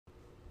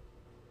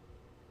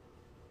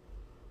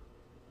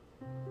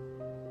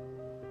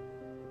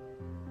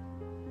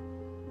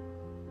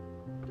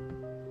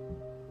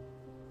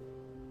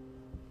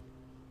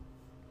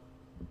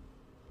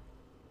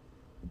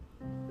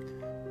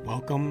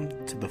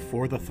Welcome to the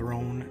For the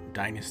Throne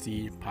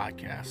Dynasty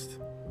podcast.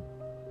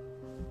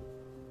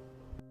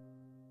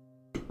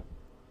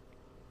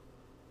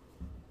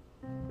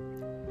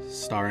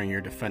 Starring your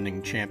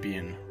defending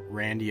champion,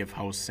 Randy of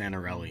House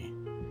Santarelli,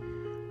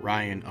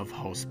 Ryan of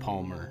House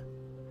Palmer,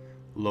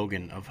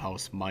 Logan of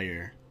House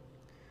Meyer,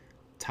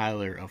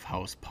 Tyler of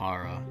House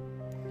Para,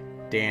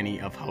 Danny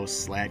of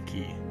House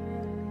Sladkey,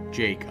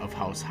 Jake of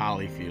House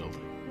Hollyfield,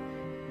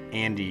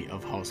 Andy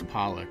of House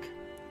Pollock,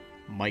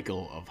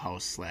 Michael of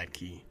House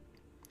Sladkey,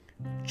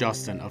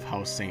 Justin of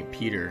House St.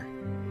 Peter,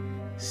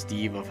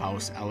 Steve of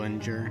House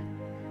Ellinger,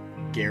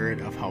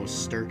 Garrett of House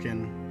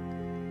Sturkin,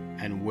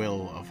 and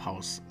Will of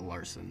House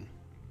Larson.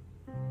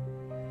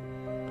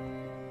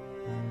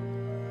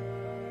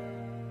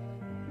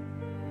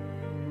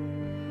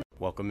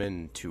 Welcome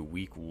into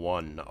week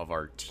one of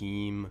our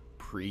team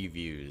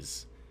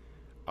previews.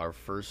 Our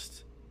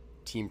first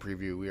team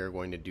preview we are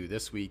going to do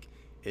this week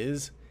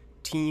is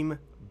Team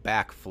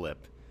Backflip.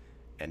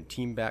 And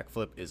Team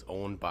Backflip is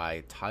owned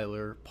by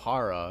Tyler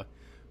Para,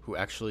 who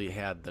actually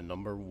had the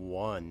number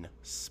one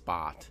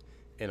spot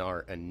in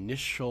our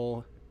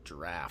initial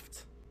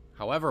draft.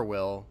 However,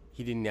 Will,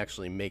 he didn't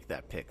actually make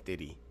that pick,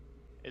 did he?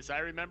 As I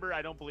remember,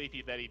 I don't believe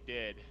that he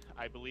did.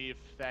 I believe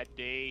that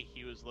day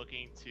he was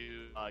looking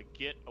to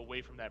get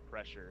away from that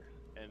pressure,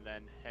 and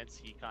then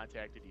hence he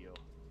contacted you.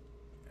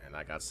 And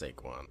I got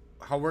Saquon.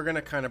 How we're going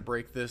to kind of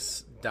break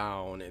this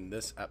down in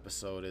this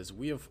episode is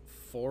we have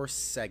 4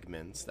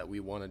 segments that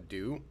we want to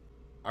do.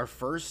 Our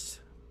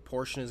first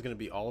portion is going to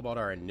be all about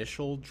our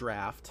initial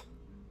draft.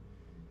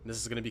 This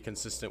is going to be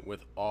consistent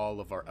with all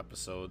of our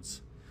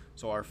episodes.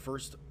 So our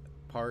first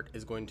part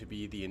is going to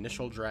be the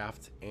initial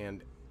draft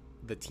and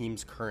the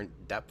team's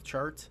current depth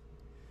chart,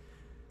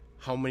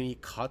 how many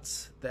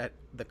cuts that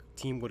the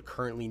team would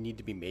currently need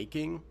to be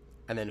making,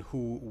 and then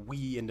who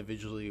we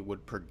individually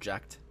would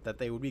project that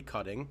they would be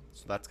cutting.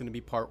 So that's going to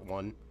be part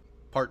 1.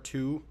 Part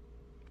 2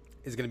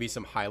 is going to be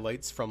some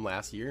highlights from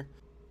last year.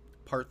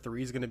 Part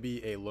 3 is going to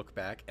be a look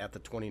back at the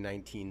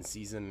 2019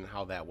 season and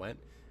how that went.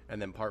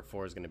 And then part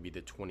 4 is going to be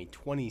the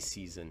 2020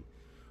 season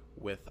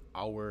with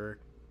our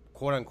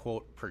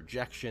quote-unquote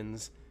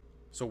projections.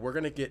 So we're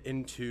going to get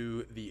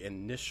into the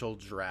initial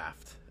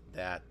draft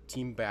that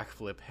Team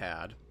Backflip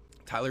had.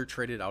 Tyler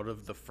traded out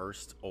of the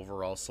first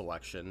overall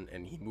selection,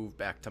 and he moved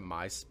back to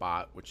my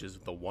spot, which is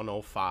the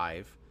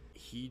 105.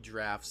 He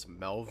drafts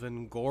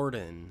Melvin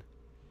Gordon,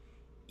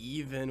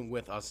 even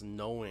with us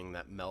knowing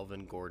that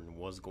Melvin Gordon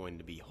was going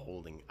to be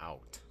holding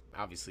out.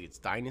 Obviously, it's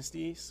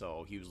Dynasty,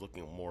 so he was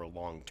looking more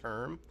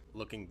long-term.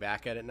 Looking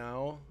back at it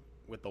now,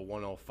 with the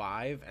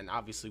 105, and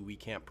obviously we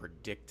can't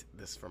predict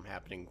this from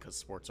happening because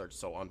sports are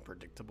so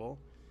unpredictable.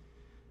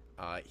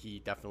 He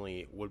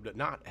definitely would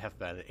not have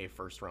been a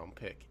first-round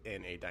pick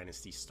in a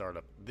Dynasty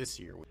startup this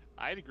year.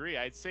 I'd agree.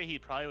 I'd say he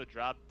probably would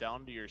drop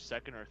down to your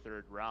second or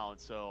third round.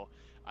 So,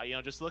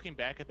 just looking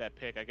back at that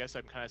pick, I guess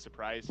I'm kind of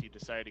surprised he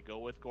decided to go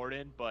with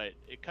Gordon, but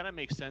it kind of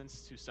makes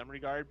sense to some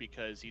regard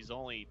because he's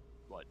only,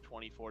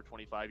 24,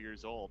 25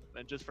 years old.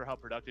 And just for how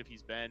productive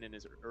he's been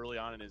early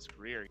on in his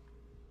career.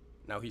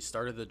 Now, he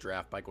started the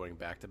draft by going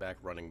back-to-back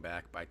running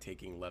back by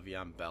taking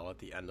Le'Veon Bell at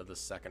the end of the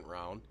second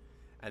round.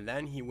 And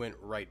then he went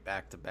right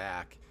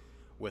back-to-back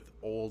with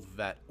old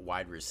vet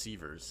wide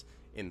receivers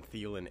in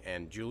Thielen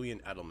and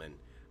Julian Edelman.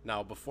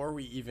 Now, before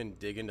we even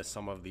dig into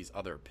some of these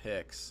other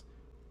picks,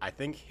 I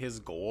think his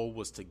goal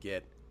was to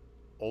get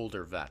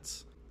older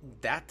vets.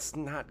 That's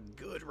not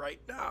good right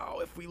now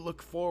if we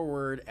look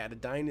forward at a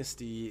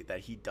dynasty that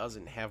he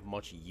doesn't have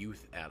much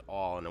youth at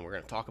all. And we're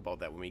going to talk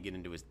about that when we get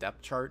into his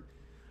depth chart.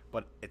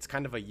 But it's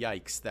kind of a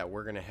yikes that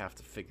we're going to have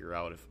to figure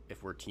out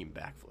if we're Team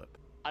Backflip.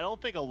 I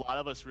don't think a lot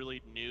of us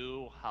really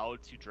knew how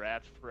to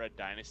draft for a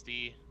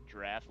dynasty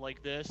draft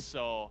like this,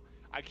 so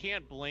I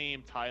can't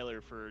blame Tyler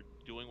for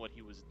doing what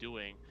he was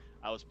doing.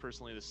 I was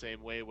personally the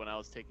same way when I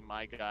was taking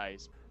my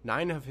guys.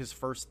 9 of his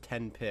first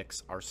 10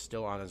 picks are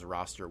still on his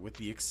roster, with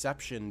the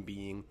exception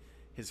being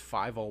his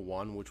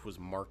 501, which was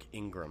Mark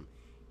Ingram.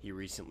 He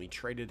recently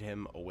traded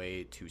him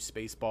away to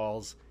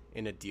Spaceballs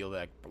in a deal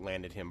that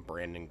landed him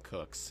Brandon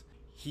Cooks.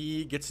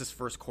 He gets his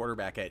first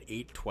quarterback at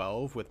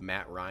 8-12 with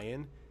Matt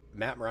Ryan.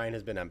 Matt Ryan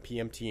has been on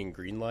PMT and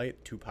Greenlight,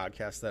 2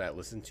 podcasts that I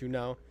listen to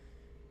now.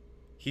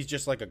 He's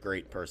just like a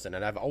great person,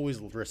 and I've always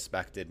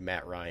respected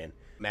Matt Ryan.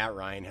 Matt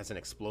Ryan has an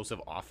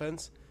explosive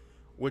offense,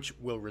 which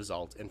will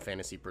result in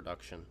fantasy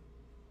production.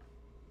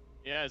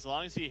 Yeah, as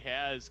long as he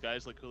has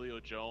guys like Julio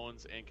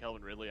Jones and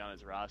Calvin Ridley on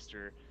his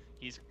roster,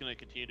 he's going to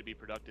continue to be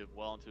productive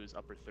well into his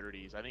upper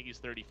 30s. I think he's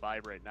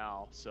 35 right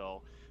now,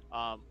 so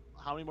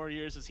how many more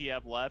years does he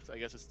have left? I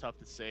guess it's tough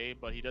to say,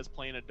 but he does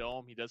play in a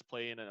dome. He does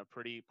play in a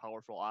pretty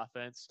powerful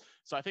offense.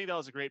 So I think that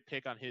was a great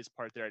pick on his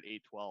part there at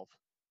 8-12.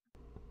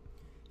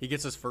 He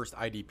gets his first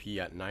IDP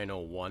at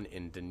 901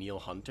 in Danielle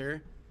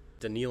Hunter.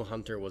 Danielle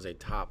Hunter was a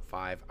top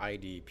 5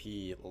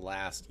 IDP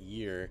last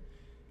year.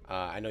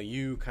 I know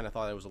you kind of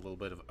thought it was a little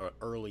bit of an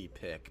early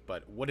pick,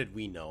 but what did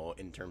we know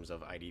in terms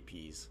of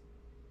IDPs?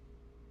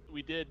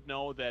 We did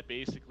know that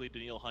basically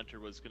Danielle Hunter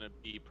was going to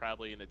be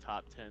probably in the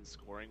top 10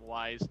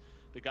 scoring-wise.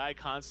 The guy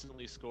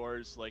constantly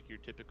scores like your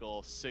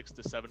typical 6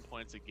 to 7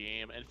 points a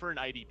game, and for an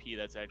IDP,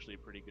 that's actually a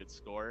pretty good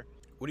score.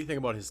 What do you think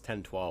about his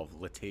 10-12,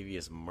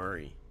 Latavius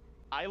Murray?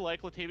 I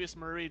like Latavius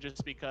Murray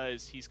just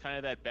because he's kind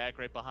of that back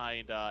right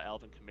behind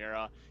Alvin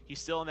Kamara. He's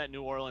still in that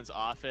New Orleans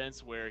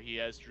offense where he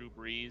has Drew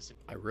Brees.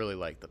 I really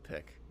like the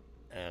pick,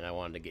 and I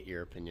wanted to get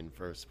your opinion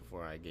first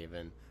before I gave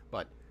in.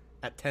 But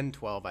at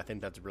 10-12, I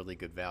think that's really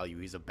good value.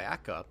 He's a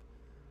backup.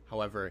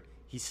 However,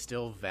 he's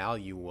still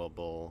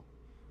valuable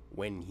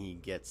when he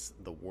gets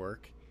the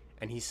work,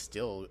 and he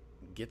still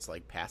gets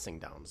like passing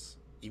downs,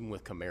 even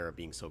with Kamara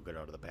being so good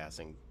out of the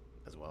passing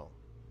as well.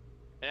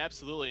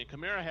 Absolutely, and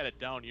Kamara had a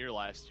down year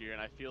last year,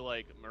 and I feel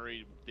like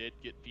Murray did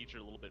get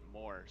featured a little bit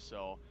more.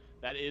 So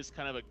that is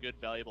kind of a good,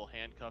 valuable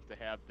handcuff to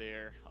have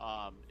there.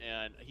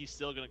 And he's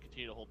still going to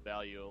continue to hold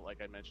value,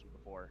 like I mentioned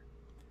before.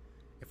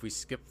 If we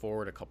skip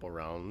forward a couple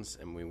rounds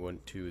and we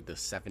went to the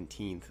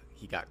 17th,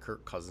 he got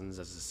Kirk Cousins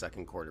as his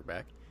second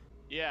quarterback.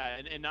 Yeah,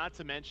 and not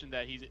to mention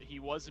that he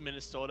was in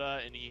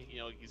Minnesota, and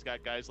he's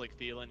got guys like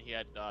Thielen. He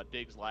had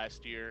Diggs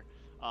last year.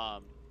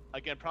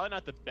 Again, probably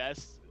not the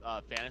best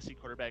fantasy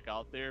quarterback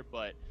out there,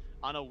 but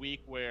on a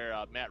week where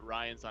Matt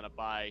Ryan's on a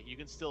bye, you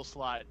can still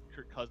slot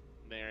Kirk Cousins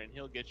in there, and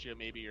he'll get you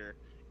maybe your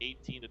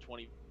 18 to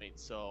 20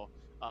 points. So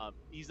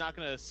he's not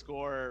going to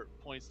score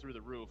points through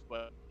the roof,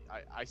 but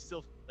I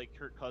still like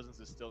Kirk Cousins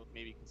is still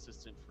maybe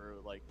consistent for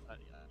like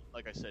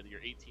I said, your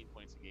 18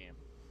 points a game.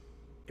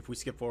 If we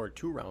skip forward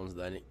 2 rounds,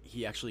 then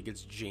he actually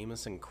gets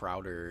Jamison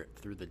Crowder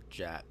through the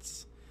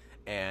Jets.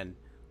 And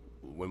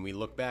when we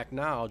look back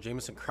now,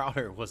 Jamison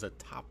Crowder was a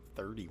top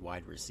 30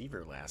 wide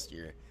receiver last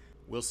year.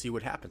 We'll see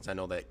what happens. I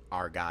know that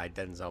our guy,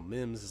 Denzel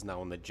Mims, is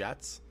now in the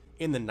Jets.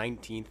 In the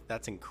 19th,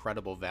 that's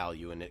incredible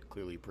value, and it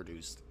clearly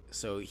produced.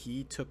 So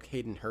he took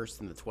Hayden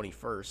Hurst in the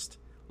 21st.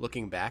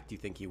 Looking back, do you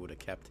think he would have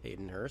kept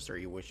Hayden Hurst, or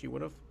you wish he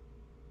would have?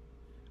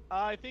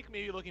 I think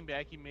maybe looking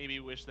back, he maybe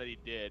wished that he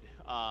did.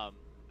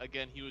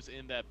 Again, he was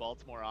in that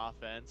Baltimore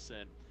offense,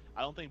 and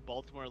I don't think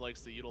Baltimore likes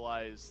to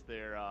utilize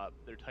their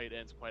tight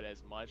ends quite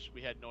as much.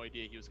 We had no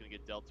idea he was going to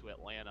get dealt to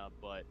Atlanta,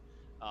 but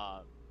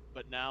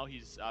now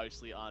he's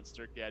obviously on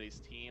Stirk Daddy's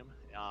team.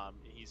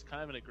 He's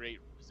kind of in a great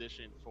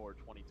position for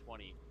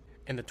 2020.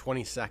 In the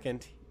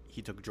 22nd,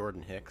 he took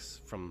Jordan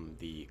Hicks from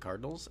the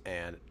Cardinals,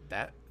 and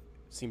that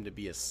seemed to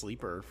be a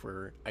sleeper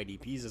for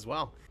IDPs as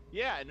well.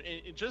 Yeah, and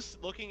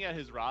just looking at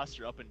his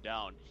roster up and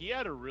down, he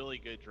had a really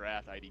good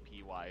draft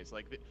IDP-wise.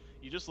 Like,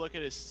 you just look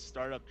at his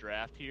startup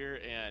draft here,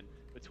 and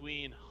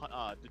between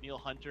Danielle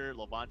Hunter,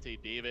 Levante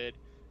David,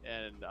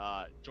 and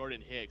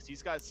Jordan Hicks,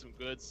 he's got some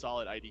good,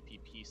 solid IDP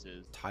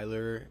pieces.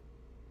 Tyler,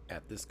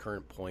 at this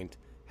current point,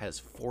 has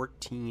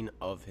 14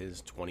 of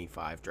his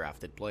 25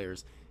 drafted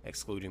players,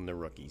 excluding the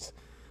rookies.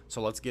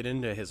 So let's get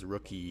into his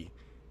rookie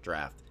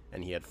draft.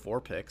 And he had 4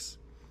 picks.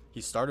 He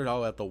started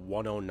out at the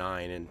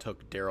 109 and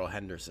took Darrell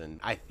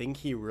Henderson. I think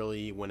he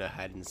really went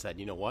ahead and said,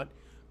 you know what?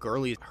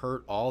 Gurley's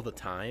hurt all the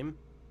time.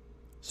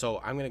 So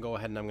I'm going to go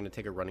ahead and I'm going to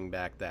take a running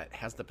back that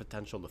has the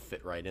potential to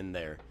fit right in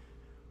there.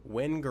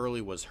 When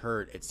Gurley was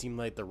hurt, it seemed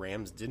like the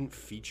Rams didn't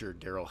feature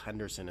Darrell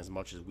Henderson as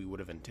much as we would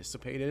have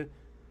anticipated.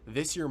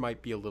 This year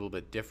might be a little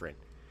bit different.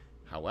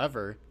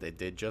 However, they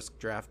did just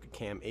draft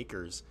Cam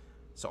Akers.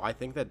 So I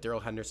think that Darrell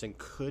Henderson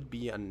could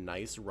be a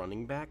nice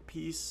running back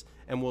piece,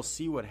 and we'll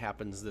see what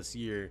happens this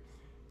year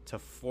to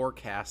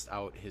forecast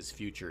out his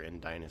future in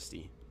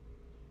Dynasty.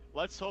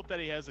 Let's hope that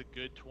he has a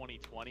good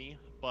 2020,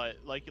 but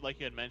like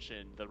you had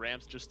mentioned, the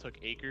Rams just took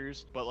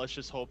Akers, but let's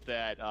just hope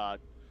that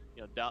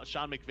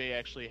Sean McVay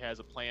actually has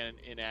a plan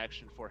in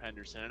action for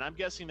Henderson, and I'm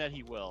guessing that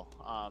he will.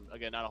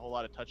 Again, not a whole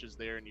lot of touches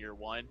there in year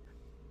 1.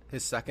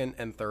 His second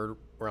and third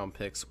round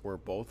picks were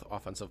both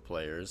offensive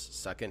players.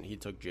 Second, he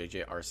took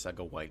J.J.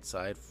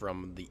 Arcega-Whiteside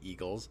from the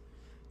Eagles.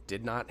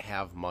 Did not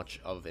have much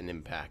of an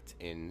impact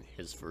in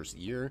his first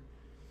year.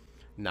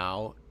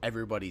 Now,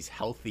 everybody's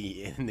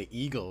healthy in the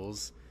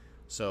Eagles,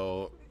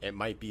 so it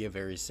might be a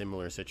very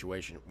similar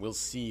situation. We'll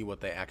see what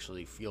they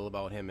actually feel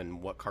about him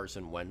and what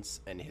Carson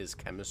Wentz and his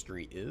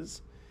chemistry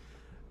is.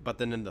 But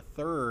then in the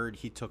third,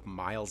 he took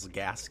Myles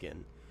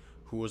Gaskin,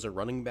 who was a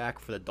running back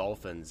for the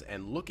Dolphins.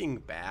 And looking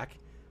back,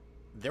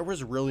 there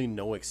was really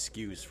no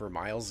excuse for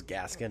Myles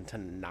Gaskin to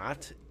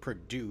not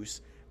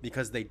produce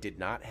because they did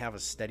not have a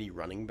steady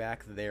running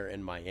back there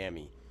in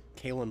Miami.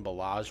 Kalen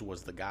Ballage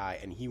was the guy,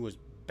 and he was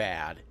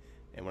bad.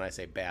 And when I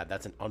say bad,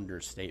 that's an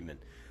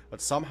understatement.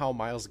 But somehow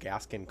Myles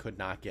Gaskin could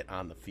not get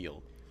on the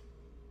field.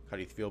 How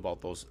do you feel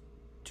about those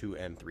 2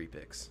 and 3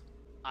 picks?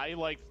 I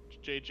like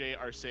J.J.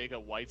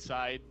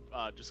 Arcega-Whiteside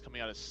just coming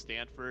out of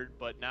Stanford,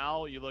 but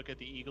now you look at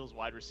the Eagles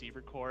wide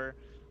receiver core.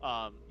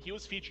 He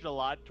was featured a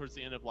lot towards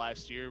the end of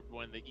last year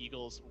when the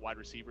Eagles wide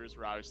receivers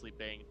were obviously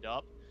banged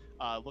up.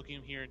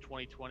 Looking here in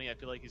 2020, I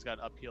feel like he's got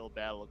an uphill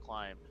battle to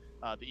climb.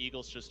 The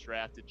Eagles just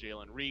drafted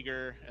Jalen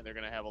Reagor, and they're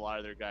going to have a lot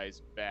of their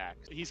guys back.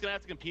 He's going to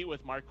have to compete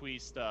with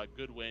Marquise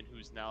Goodwin,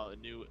 who's now a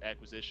new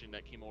acquisition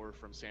that came over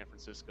from San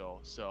Francisco.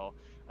 So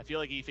I feel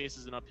like he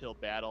faces an uphill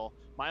battle.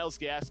 Myles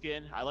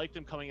Gaskin, I liked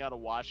him coming out of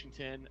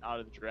Washington, out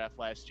of the draft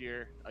last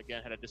year.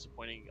 Again, had a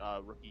disappointing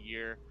rookie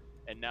year.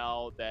 And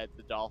now that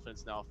the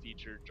Dolphins now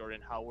feature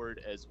Jordan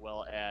Howard as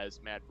well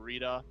as Matt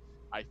Breida,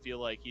 I feel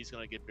like he's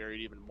going to get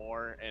buried even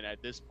more. And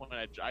at this point,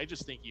 I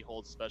just think he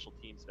holds special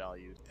teams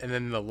value. And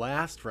then in the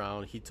last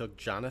round, he took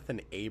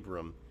Jonathan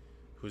Abram,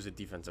 who's a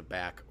defensive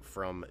back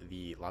from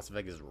the Las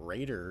Vegas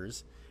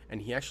Raiders,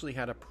 and he actually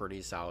had a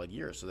pretty solid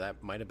year, so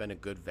that might have been a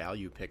good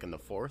value pick in the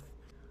fourth.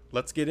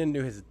 Let's get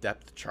into his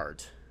depth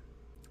chart.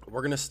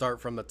 We're going to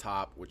start from the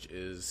top, which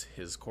is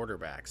his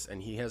quarterbacks,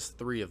 and he has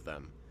 3 of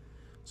them.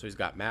 So he's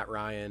got Matt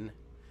Ryan,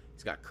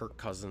 he's got Kirk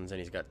Cousins, and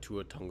he's got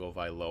Tua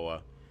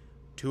Tagovailoa.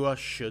 Tua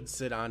should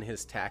sit on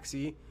his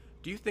taxi.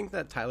 Do you think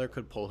that Tyler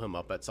could pull him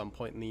up at some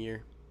point in the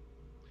year?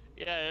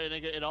 Yeah, I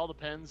think it all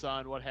depends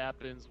on what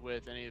happens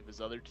with any of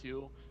his other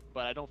 2,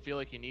 but I don't feel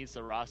like he needs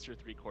to roster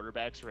 3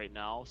 quarterbacks right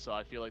now, so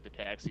I feel like the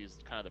taxi is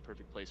kind of the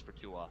perfect place for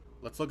Tua.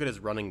 Let's look at his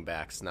running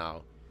backs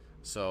now.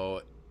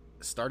 So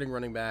starting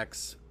running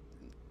backs,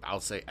 I'll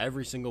say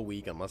every single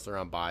week, unless they're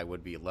on bye,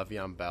 would be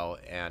Le'Veon Bell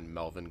and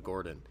Melvin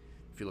Gordon.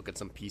 If you look at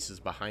some pieces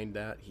behind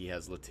that, he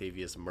has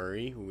Latavius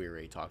Murray, who we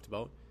already talked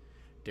about,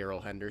 Darrell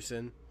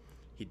Henderson.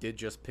 He did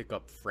just pick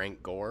up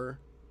Frank Gore.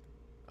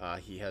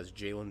 He has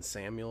Jalen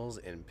Samuels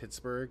in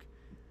Pittsburgh,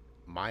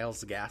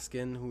 Myles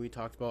Gaskin, who we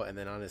talked about, and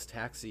then on his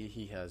taxi,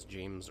 he has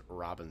James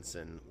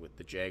Robinson with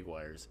the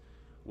Jaguars.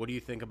 What do you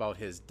think about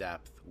his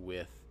depth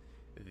with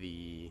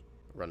the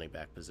running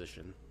back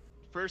position?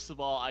 First of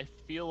all, I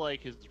feel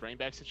like his running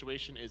back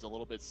situation is a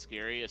little bit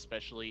scary,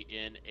 especially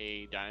in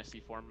a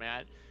dynasty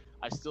format.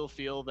 I still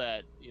feel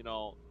that,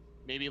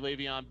 maybe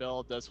Le'Veon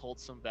Bell does hold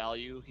some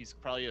value. He's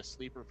probably a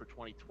sleeper for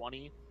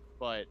 2020,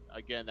 but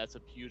again, that's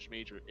a huge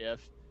major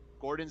if.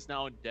 Gordon's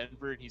now in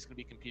Denver, and he's going to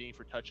be competing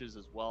for touches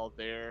as well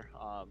there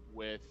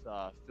with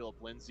Philip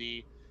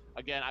Lindsay.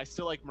 Again, I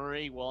still like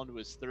Murray well into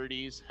his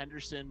 30s.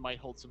 Henderson might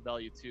hold some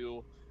value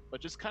too. But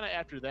just kind of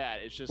after that,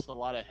 it's just a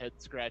lot of head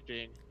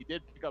scratching. He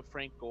did pick up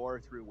Frank Gore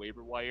through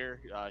waiver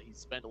wire. He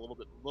spent a little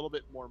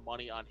bit more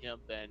money on him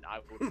than I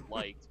would have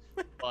liked,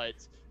 but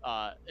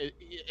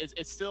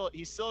it's still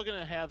he's still going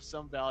to have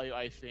some value.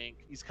 I think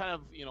he's kind of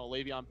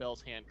Le'Veon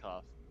Bell's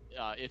handcuff.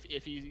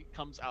 If he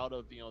comes out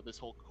of this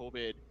whole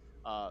COVID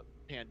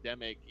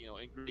pandemic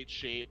in great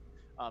shape,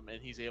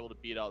 and he's able to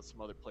beat out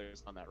some other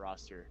players on that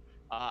roster.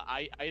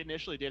 I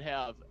initially did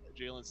have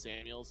Jalen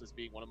Samuels as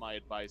being one of my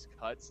advised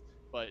cuts.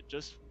 But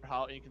just for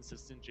how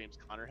inconsistent James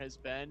Conner has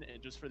been,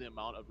 and just for the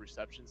amount of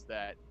receptions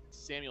that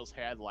Samuels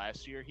had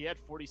last year, he had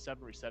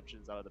 47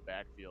 receptions out of the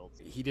backfield.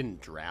 He didn't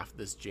draft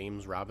this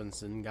James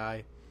Robinson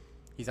guy.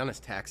 He's on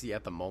his taxi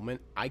at the moment.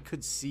 I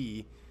could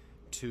see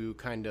to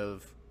kind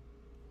of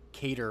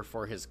cater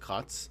for his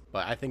cuts,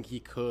 but I think he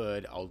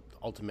could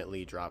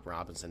ultimately drop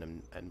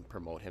Robinson and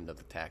promote him to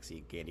the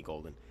taxi, Gandy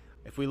Golden.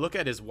 If we look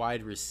at his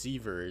wide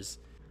receivers,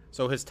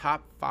 so his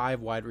top 5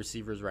 wide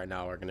receivers right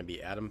now are going to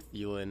be Adam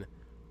Thielen,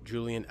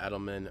 Julian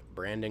Edelman,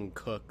 Brandon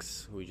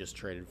Cooks, who we just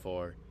traded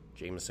for,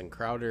 Jamison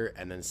Crowder,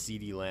 and then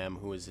CeeDee Lamb,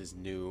 who is his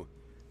new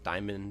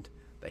diamond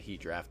that he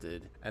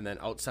drafted. And then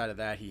outside of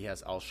that, he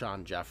has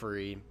Alshon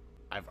Jeffrey.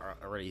 I've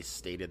already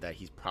stated that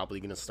he's probably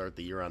going to start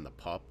the year on the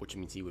PUP, which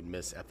means he would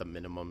miss at the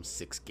minimum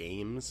 6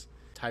 games.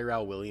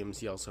 Tyrell Williams,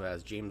 he also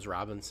has James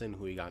Robinson,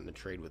 who he got in a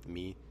trade with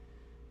me,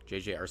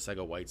 JJ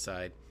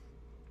Arcega-Whiteside,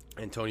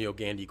 Antonio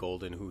Gandy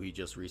Golden, who he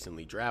just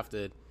recently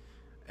drafted,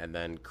 and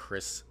then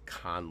Chris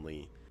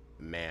Conley.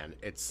 Man,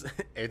 it's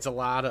a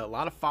lot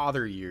of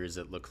father years,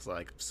 it looks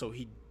like. So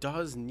he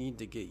does need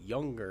to get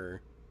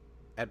younger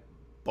at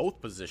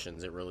both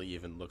positions, it really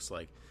even looks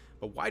like.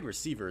 But wide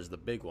receiver is the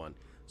big one.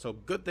 So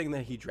good thing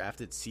that he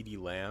drafted CeeDee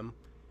Lamb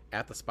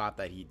at the spot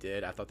that he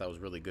did. I thought that was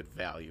really good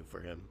value for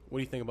him. What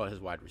do you think about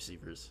his wide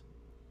receivers?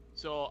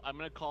 So I'm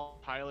going to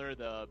call Tyler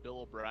the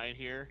Bill O'Brien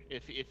here.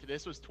 If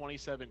this was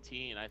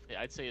 2017,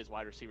 I'd say his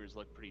wide receivers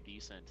look pretty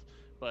decent.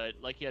 But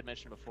like you had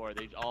mentioned before,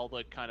 they all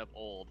look kind of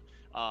old.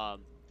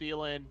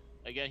 Thielen,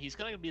 again, he's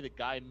going to be the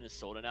guy in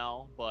Minnesota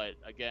now, but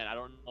again, I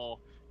don't know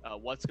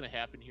what's going to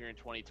happen here in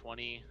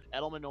 2020.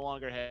 Edelman no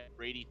longer has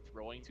Brady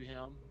throwing to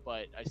him,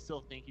 but I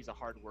still think he's a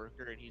hard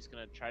worker, and he's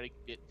going to try to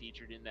get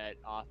featured in that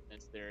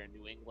offense there in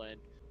New England.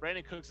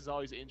 Brandon Cooks is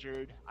always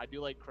injured. I do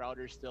like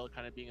Crowder still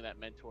kind of being that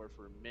mentor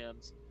for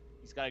Mims.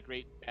 He's got a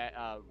great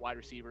wide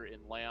receiver in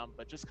Lamb,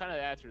 but just kind of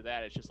after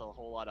that, it's just a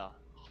whole lot of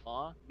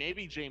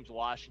Maybe James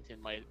Washington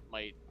might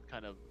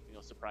kind of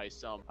surprise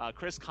some.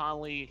 Chris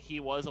Conley, he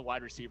was a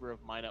wide receiver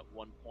of mine at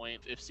one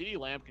point. If CeeDee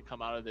Lamb can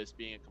come out of this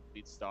being a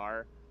complete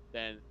star,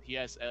 then he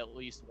has at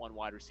least one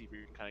wide receiver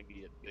you can kind of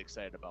get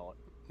excited about.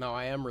 No,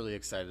 I am really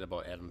excited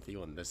about Adam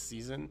Thielen this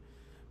season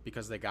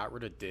because they got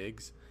rid of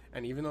Diggs.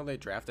 And even though they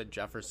drafted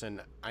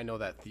Jefferson, I know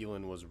that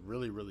Thielen was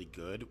really, really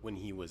good when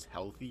he was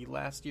healthy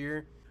last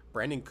year.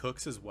 Brandon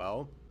Cooks as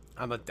well.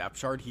 On the depth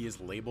chart, he is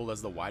labeled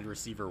as the wide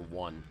receiver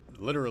 1.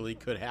 Literally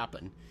could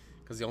happen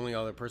because the only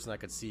other person I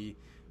could see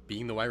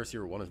being the wide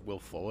receiver 1 is Will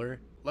Fuller.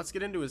 Let's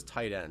get into his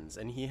tight ends,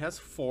 and he has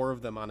 4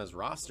 of them on his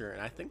roster,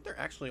 and I think they're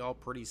actually all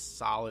pretty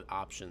solid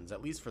options,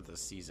 at least for this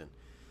season.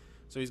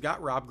 So he's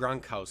got Rob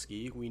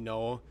Gronkowski. We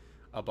know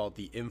about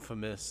the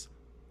infamous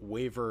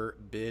waiver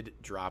bid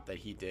drop that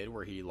he did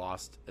where he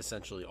lost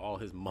essentially all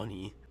his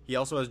money. He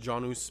also has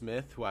Jonnu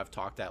Smith, who I've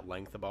talked at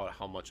length about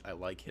how much I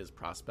like his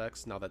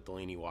prospects now that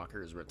Delaney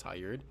Walker is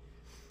retired.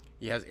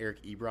 He has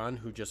Eric Ebron,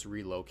 who just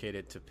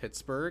relocated to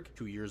Pittsburgh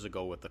 2 years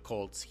ago with the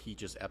Colts. He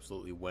just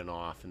absolutely went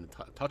off in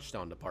the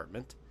touchdown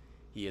department.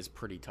 He is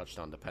pretty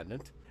touchdown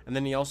dependent. And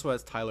then he also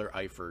has Tyler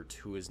Eifert,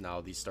 who is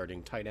now the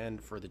starting tight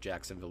end for the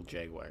Jacksonville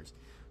Jaguars.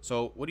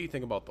 So what do you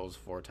think about those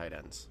 4 tight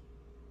ends?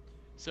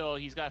 So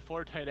he's got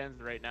 4 tight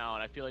ends right now,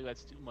 and I feel like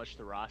that's too much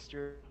to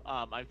roster.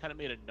 I've kind of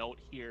made a note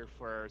here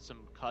for some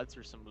cuts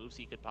or some moves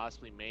he could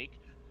possibly make.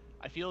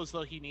 I feel as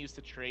though he needs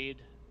to trade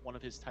one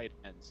of his tight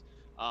ends.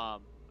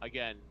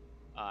 Again,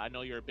 I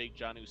know you're a big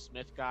Jonnu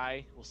Smith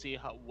guy. We'll see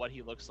what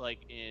he looks like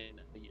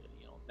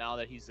now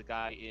that he's the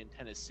guy in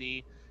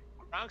Tennessee.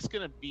 Gronk's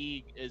gonna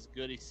be as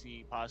good as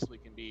he possibly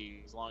can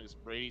be as long as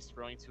Brady's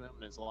throwing to him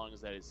and as long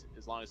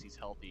as he's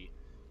healthy.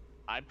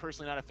 I'm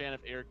personally not a fan of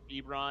Eric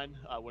Ebron.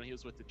 When he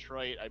was with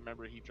Detroit, I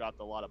remember he dropped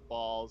a lot of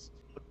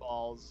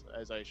footballs,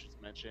 as I should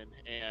mention.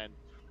 And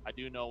I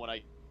do know when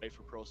I write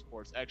for Pro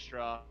Sports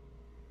Extra,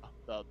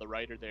 the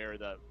writer there,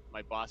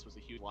 my boss was a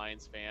huge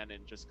Lions fan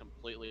and just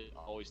completely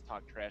always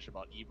talked trash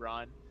about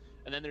Ebron.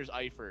 And then there's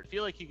Eifert. I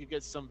feel like he could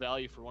get some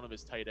value for one of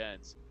his tight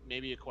ends.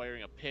 Maybe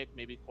acquiring a pick,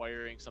 maybe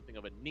acquiring something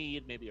of a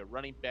need, maybe a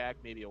running back,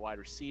 maybe a wide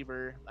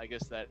receiver. I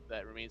guess that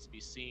remains to be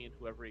seen,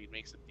 whoever he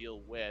makes a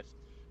deal with.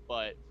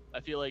 But I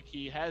feel like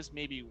he has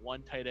maybe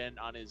one tight end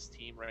on his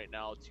team right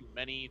now, too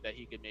many, that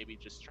he could maybe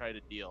just try to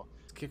deal.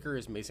 Kicker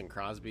is Mason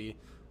Crosby.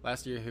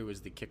 Last year he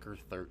was the kicker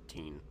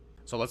 13.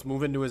 So let's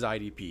move into his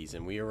IDPs,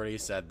 and we already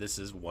said this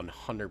is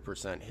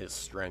 100% his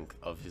strength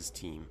of his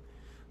team.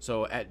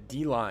 So at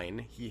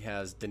D-line, he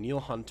has Danielle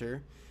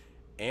Hunter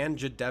and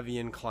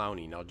Jadeveon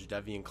Clowney. Now,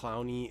 Jadeveon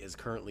Clowney is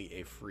currently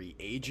a free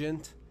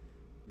agent.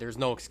 There's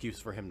no excuse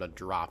for him to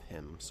drop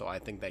him, so I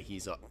think that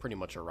he's pretty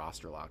much a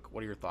roster lock.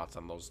 What are your thoughts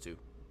on those two?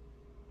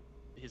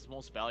 His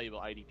most valuable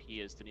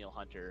IDP is Danielle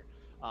Hunter.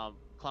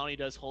 Clowney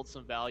does hold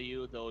some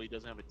value, though he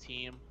doesn't have a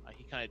team.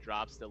 He kind of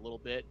drops it a little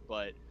bit,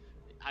 but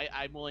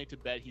I'm willing to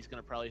bet he's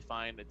going to probably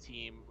find a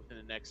team within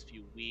the next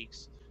few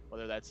weeks,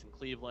 whether that's in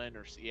Cleveland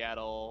or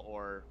Seattle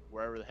or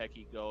wherever the heck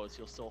he goes.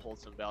 He'll still hold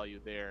some value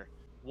there.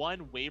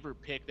 One waiver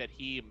pick that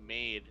he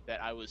made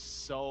that I was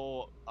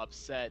so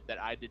upset that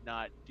I did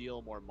not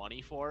deal more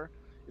money for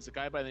is a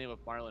guy by the name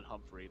of Marlon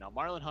Humphrey. Now,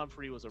 Marlon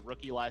Humphrey was a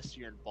rookie last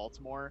year in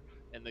Baltimore,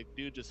 and the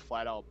dude just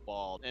flat out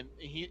balled. And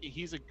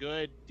he's a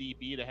good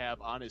DB to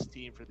have on his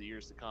team for the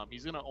years to come.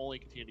 He's going to only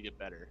continue to get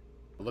better.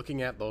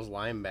 Looking at those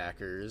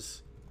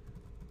linebackers,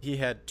 he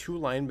had 2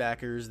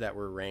 linebackers that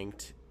were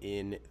ranked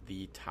in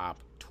the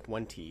top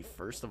 20.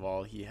 First of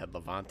all, he had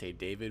Levante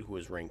David, who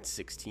was ranked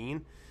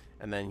 16.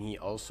 And then he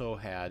also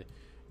had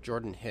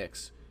Jordan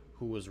Hicks,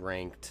 who was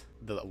ranked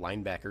the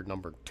linebacker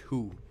number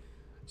 2.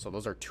 So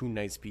those are 2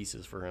 nice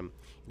pieces for him.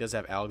 He does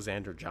have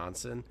Alexander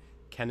Johnson,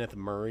 Kenneth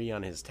Murray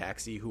on his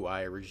taxi, who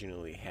I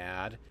originally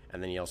had.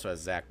 And then he also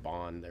has Zach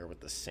Bond there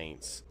with the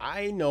Saints.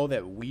 I know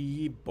that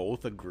we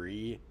both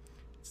agree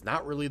it's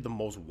not really the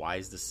most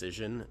wise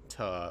decision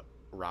to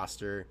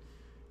roster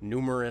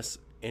numerous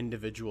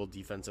individual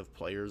defensive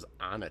players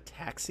on a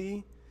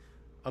taxi,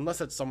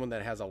 unless it's someone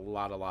that has a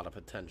lot of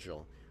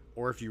potential,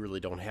 or if you really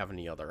don't have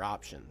any other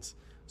options.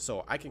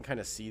 So I can kind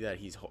of see that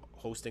he's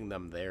hosting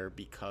them there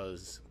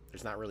because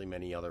there's not really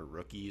many other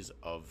rookies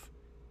of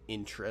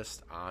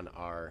interest on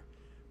our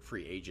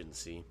free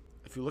agency.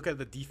 If you look at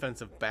the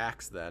defensive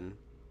backs, then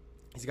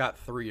he's got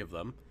 3 of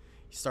them.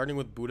 He's starting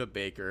with Budda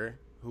Baker,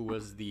 who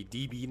was the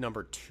DB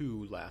number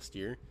 2 last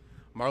year.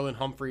 Marlon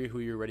Humphrey, who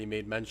you already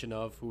made mention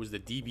of, who was the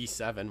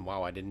DB7.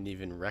 Wow, I didn't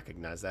even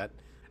recognize that.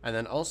 And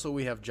then also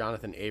we have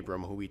Jonathan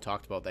Abram, who we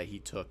talked about that he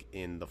took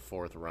in the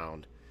 4th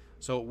round.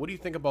 So what do you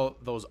think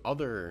about those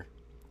other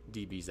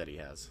DBs that he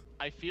has?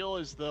 I feel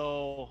as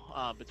though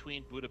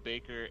between Budda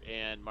Baker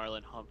and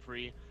Marlon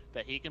Humphrey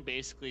that he can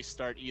basically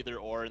start either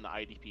or in the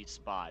IDP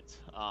spot,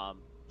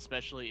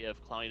 especially if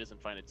Clowney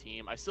doesn't find a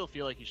team. I still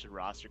feel like he should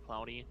roster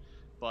Clowney,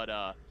 but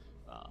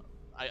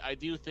I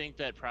do think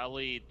that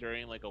probably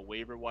during like a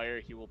waiver wire,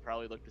 he will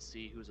probably look to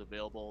see who's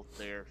available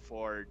there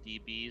for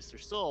DBs.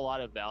 There's still a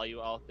lot of value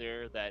out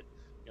there that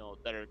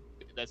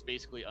that's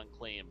basically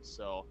unclaimed.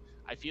 So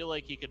I feel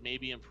like he could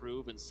maybe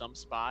improve in some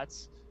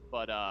spots,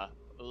 but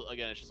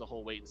again, it's just a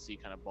whole wait and see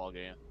kind of ball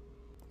game.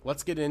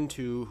 Let's get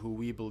into who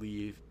we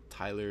believe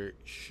Tyler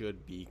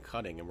should be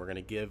cutting, and we're going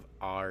to give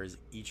ours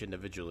each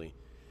individually.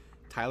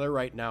 Tyler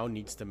right now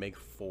needs to make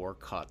 4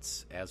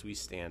 cuts as we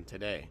stand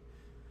today.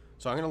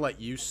 So I'm going to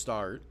let you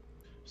start.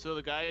 So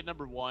the guy at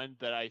number 1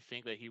 that I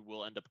think that he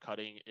will end up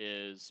cutting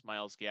is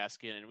Myles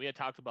Gaskin, and we had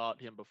talked about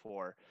him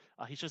before.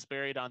 He's just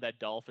buried on that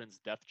Dolphins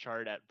depth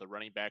chart at the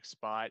running back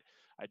spot.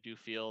 I do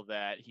feel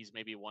that he's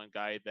maybe one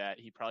guy that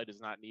he probably does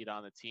not need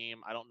on the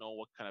team. I don't know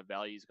what kind of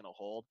value he's going to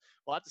hold.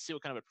 We'll have to see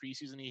what kind of a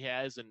preseason he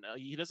has, and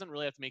he doesn't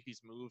really have to make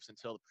these moves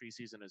until the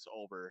preseason is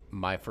over.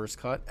 My first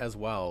cut as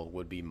well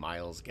would be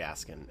Myles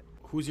Gaskin.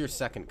 Who's your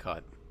second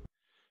cut?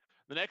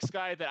 The next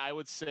guy that I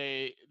would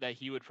say that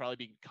he would probably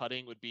be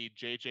cutting would be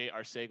JJ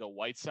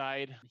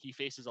Arcega-Whiteside. He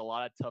faces a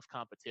lot of tough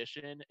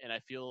competition, and I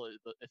feel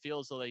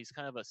as though that he's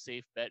kind of a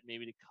safe bet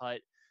maybe to cut.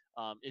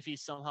 If he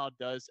somehow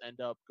does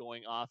end up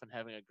going off and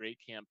having a great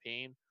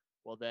campaign,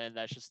 well, then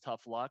that's just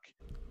tough luck.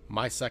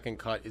 My second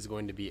cut is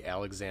going to be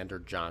Alexander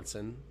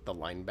Johnson, the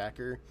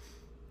linebacker.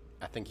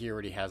 I think he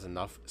already has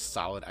enough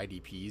solid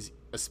IDPs,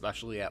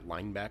 especially at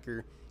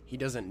linebacker. He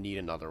doesn't need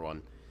another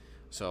one.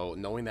 So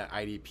knowing that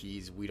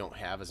IDPs, we don't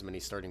have as many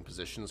starting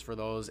positions for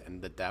those,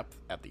 and the depth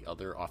at the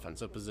other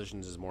offensive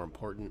positions is more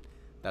important,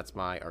 that's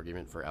my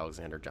argument for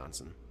Alexander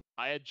Johnson.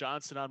 I had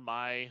Johnson on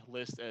my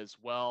list as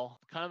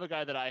well. Kind of a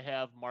guy that I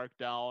have marked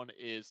down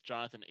is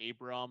Jonathan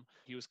Abram.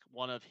 He was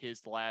one of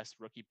his last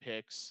rookie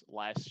picks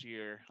last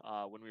year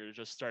when we were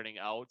just starting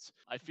out.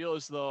 I feel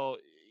as though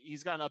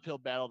he's got an uphill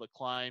battle to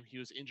climb. He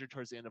was injured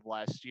towards the end of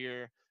last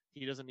year.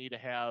 He doesn't need to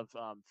have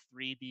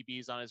 3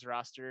 DBs on his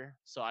roster.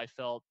 So I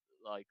felt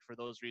like for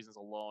those reasons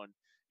alone,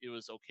 it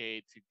was okay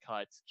to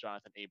cut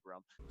Jonathan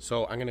Abram.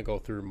 So I'm going to go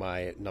through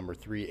my number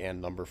 3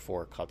 and number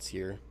 4 cuts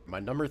here. My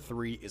number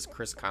 3 is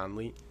Chris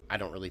Conley. I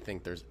don't really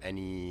think there's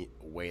any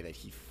way that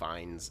he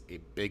finds a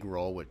big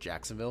role with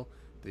Jacksonville.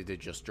 They did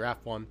just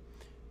draft one.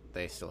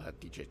 They still have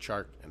DJ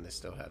Chark and they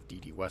still have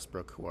D.D.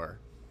 Westbrook, who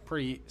are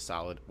pretty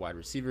solid wide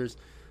receivers.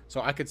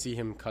 So I could see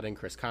him cutting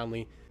Chris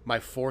Conley. My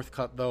 4th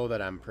cut, though, that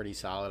I'm pretty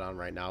solid on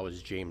right now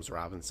is James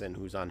Robinson,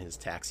 who's on his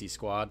taxi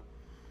squad.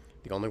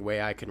 The only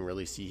way I can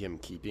really see him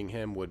keeping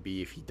him would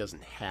be if he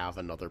doesn't have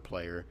another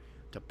player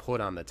to put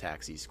on the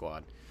taxi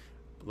squad.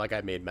 Like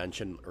I made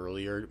mention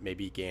earlier,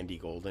 maybe Gandy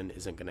Golden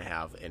isn't going to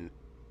have an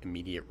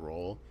immediate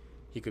role.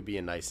 He could be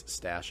a nice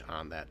stash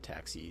on that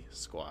taxi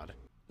squad.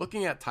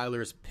 Looking at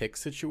Tyler's pick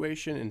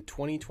situation in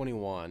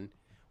 2021,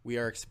 we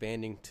are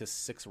expanding to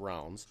 6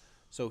 rounds.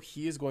 So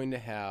he is going to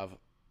have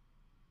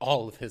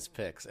all of his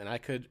picks. And I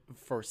could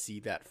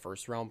foresee that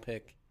first round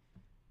pick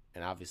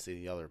and obviously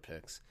the other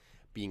picks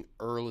being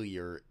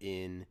earlier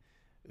in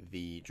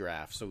the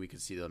draft, so we could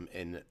see them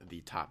in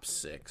the top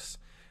 6.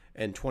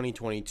 In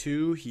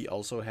 2022, he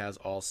also has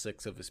all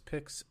 6 of his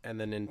picks, and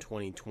then in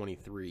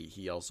 2023,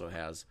 he also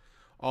has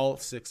all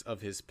 6 of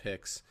his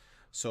picks.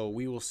 So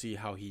we will see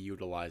how he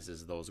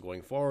utilizes those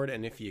going forward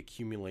and if he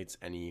accumulates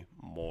any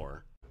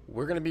more.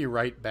 We're going to be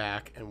right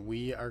back, and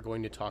we are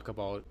going to talk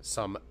about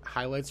some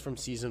highlights from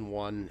Season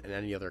 1 and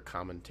any other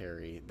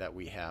commentary that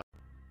we have.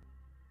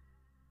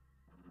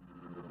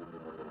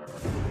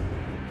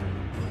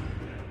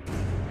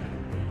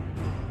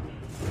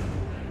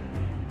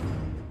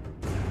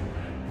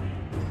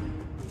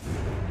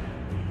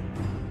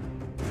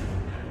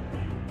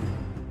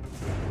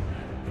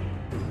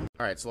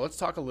 All right, so let's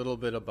talk a little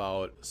bit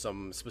about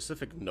some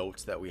specific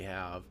notes that we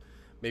have,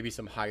 maybe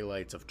some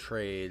highlights of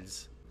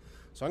trades.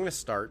 So I'm going to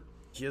start.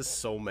 He has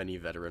so many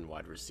veteran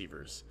wide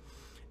receivers,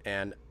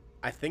 and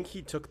I think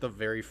he took the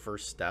very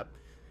first step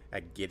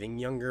at getting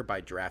younger by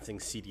drafting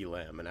CeeDee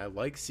Lamb, and I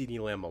like CeeDee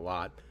Lamb a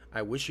lot.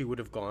 I wish he would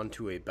have gone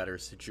to a better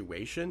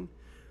situation,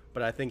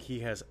 but I think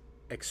he has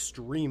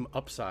extreme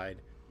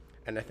upside,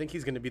 and I think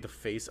he's going to be the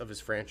face of his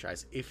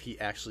franchise if he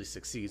actually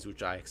succeeds,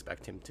 which I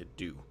expect him to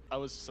do. I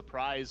was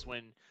surprised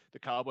when the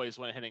Cowboys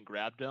went ahead and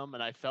grabbed him,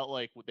 and I felt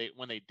like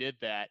when they did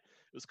that,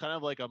 it was kind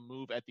of like a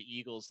move at the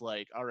Eagles,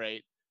 like, all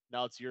right,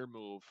 now it's your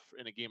move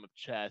in a game of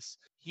chess.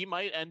 He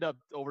might end up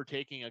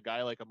overtaking a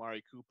guy like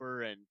Amari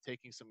Cooper and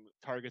taking some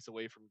targets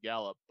away from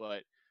Gallup,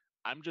 but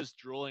I'm just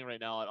drooling right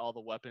now at all the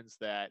weapons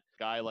that a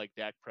guy like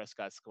Dak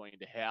Prescott's going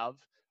to have.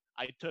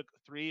 I took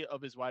 3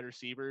 of his wide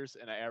receivers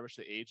and I averaged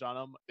the age on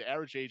them. The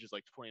average age is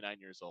like 29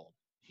 years old.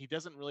 He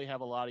doesn't really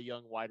have a lot of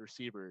young wide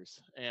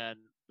receivers, and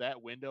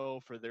that window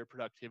for their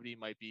productivity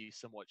might be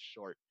somewhat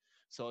short.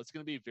 So it's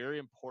going to be very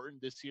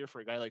important this year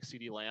for a guy like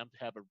CeeDee Lamb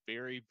to have a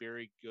very,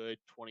 very good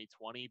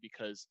 2020,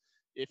 because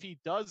if he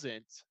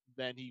doesn't,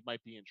 then he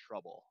might be in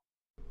trouble.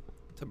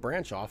 To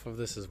branch off of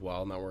this as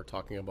well, now we're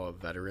talking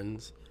about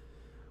veterans.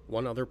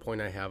 One other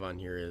point I have on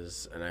here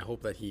is, and I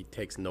hope that he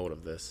takes note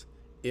of this,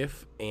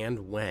 if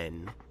and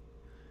when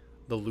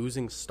the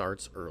losing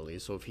starts early,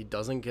 so if he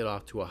doesn't get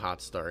off to a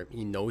hot start,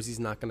 he knows he's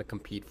not going to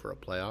compete for a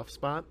playoff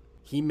spot,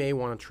 he may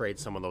want to trade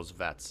some of those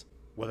vets,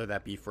 whether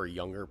that be for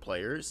younger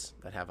players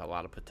that have a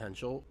lot of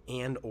potential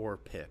and or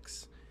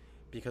picks.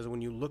 Because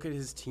when you look at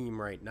his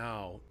team right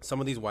now, some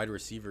of these wide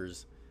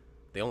receivers,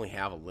 they only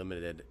have a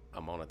limited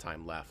amount of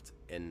time left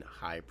in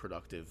high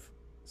productive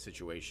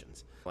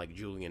situations, like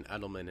Julian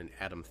Edelman and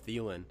Adam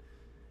Thielen.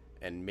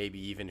 And maybe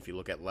even if you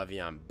look at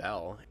Le'Veon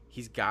Bell,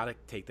 he's got to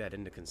take that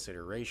into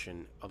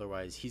consideration.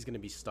 Otherwise, he's going to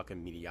be stuck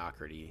in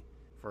mediocrity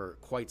for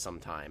quite some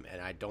time.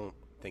 And I don't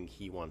think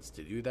he wants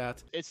to do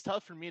that. It's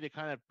tough for me to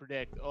kind of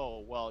predict,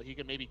 oh, well, he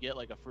could maybe get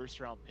like a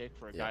first-round pick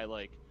for a guy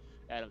like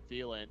Adam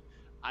Thielen.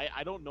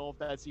 I don't know if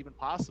that's even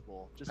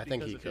possible just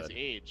because of his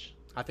age.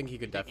 I think he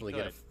could definitely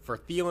get for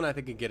Thielen, I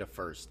think he could get a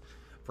first.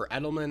 For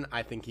Edelman,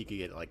 I think he could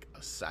get like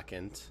a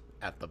second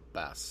at the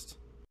best.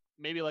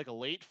 Maybe like a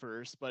late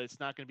first, but it's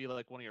not going to be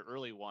like one of your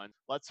early ones.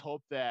 Let's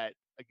hope that,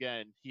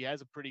 again, he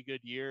has a pretty good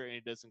year and he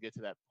doesn't get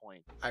to that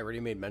point. I already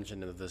made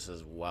mention of this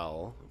as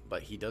well,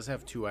 but he does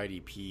have 2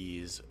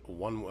 IDPs,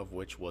 one of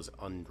which was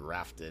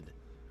undrafted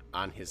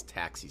on his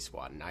taxi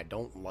squad, and I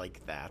don't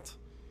like that.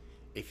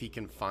 If he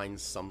can find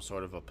some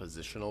sort of a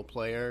positional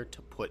player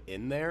to put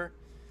in there,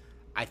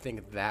 I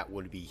think that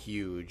would be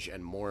huge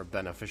and more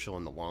beneficial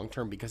in the long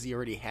term because he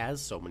already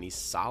has so many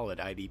solid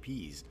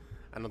IDPs.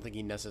 I don't think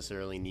he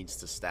necessarily needs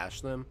to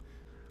stash them.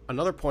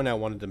 Another point I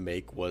wanted to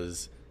make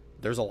was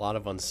there's a lot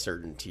of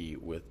uncertainty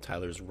with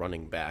Tyler's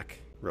running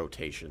back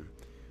rotation.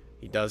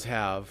 He does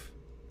have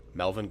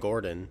Melvin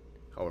Gordon,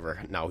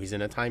 however, now he's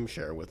in a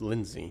timeshare with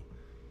Lindsey.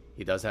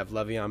 He does have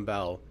Le'Veon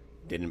Bell,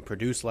 didn't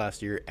produce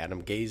last year.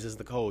 Adam Gase is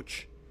the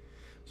coach.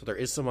 So there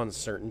is some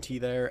uncertainty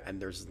there, and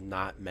there's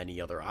not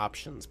many other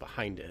options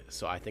behind it.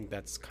 So I think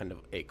that's kind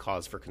of a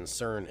cause for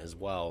concern as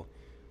well,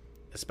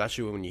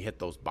 especially when you hit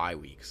those bye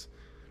weeks.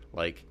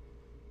 Like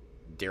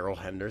Darrell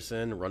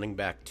Henderson, running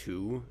back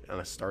 2 on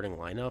a starting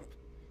lineup.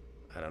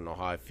 I don't know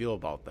how I feel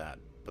about that,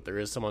 but there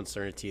is some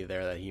uncertainty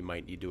there that he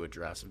might need to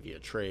address via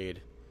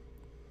trade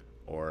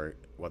or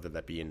whether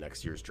that be in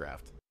next year's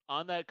draft.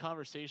 On that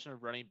conversation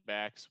of running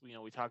backs,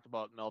 we talked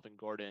about Melvin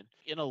Gordon.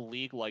 In a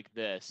league like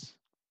this,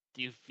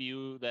 do you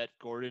feel that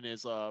Gordon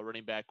is a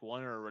running back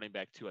 1 or a running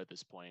back 2 at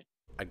this point?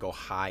 I'd go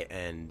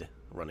high-end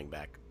running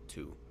back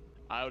 2.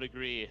 I would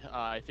agree.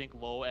 I think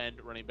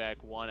low-end running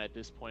back 1 at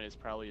this point is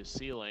probably his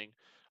ceiling.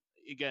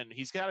 Again,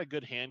 he's got a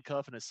good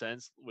handcuff in a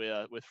sense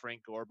with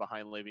Frank Gore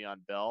behind Le'Veon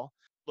Bell.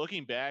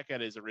 Looking back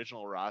at his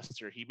original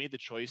roster, he made the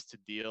choice to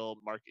deal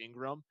Mark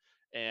Ingram,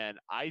 and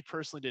I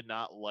personally did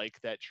not like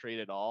that trade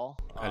at all.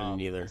 I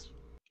didn't either.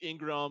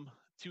 Ingram,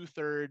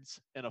 2/3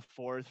 and a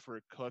 4th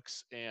for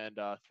Cooks and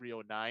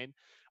 309.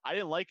 I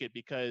didn't like it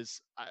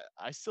because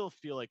I still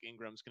feel like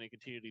Ingram's going to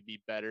continue to be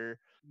better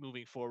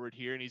moving forward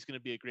here, and he's going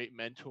to be a great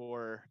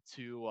mentor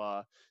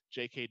to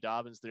J.K.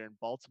 Dobbins there in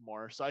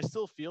Baltimore. So I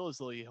still feel as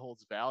though he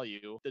holds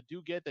value. I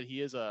do get that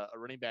he is a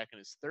running back in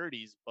his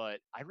 30s,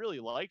 but I really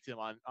liked him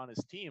on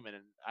his team, and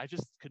I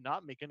just could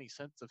not make any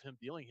sense of him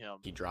dealing him.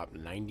 He dropped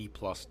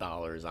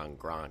 $90+ on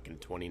Gronk in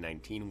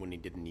 2019 when he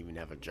didn't even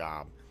have a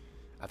job.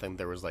 I think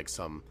there was like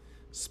some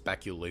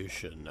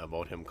speculation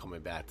about him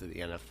coming back to the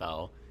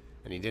NFL,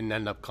 and he didn't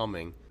end up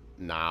coming.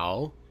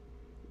 Now,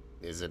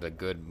 is it a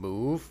good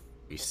move?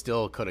 We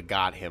still could have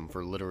got him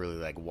for literally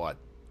like what,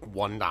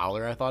 $1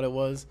 I thought it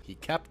was. He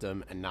kept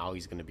him, and now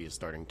he's going to be a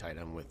starting tight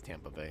end with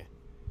Tampa Bay.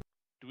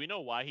 Do we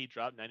know why he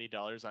dropped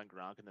 $90 on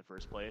Gronk in the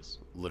first place?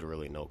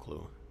 Literally no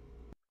clue.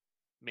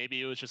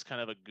 Maybe it was just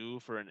kind of a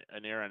goof or an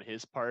error on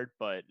his part,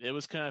 but it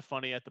was kind of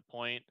funny at the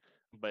point.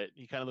 But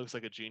he kind of looks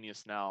like a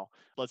genius now.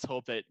 Let's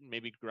hope that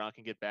maybe Gronk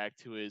can get back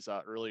to his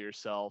earlier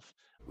self.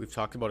 We've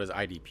talked about his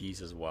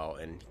IDPs as well,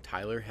 and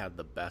Tyler had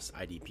the best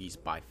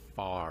IDPs by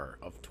far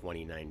of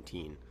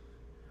 2019.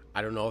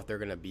 I don't know if they're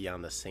going to be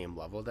on the same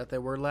level that they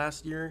were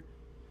last year.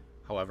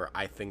 However,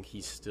 I think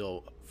he's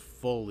still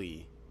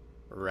fully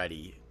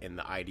ready in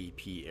the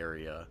IDP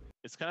area.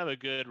 It's kind of a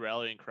good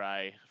rallying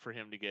cry for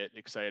him to get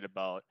excited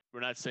about.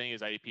 We're not saying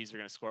his IDPs are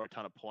going to score a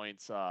ton of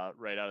points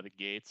right out of the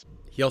gates.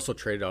 He also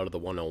traded out of the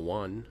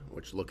 101,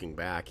 which looking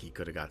back, he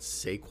could have got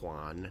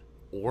Saquon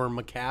or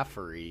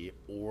McCaffrey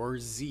or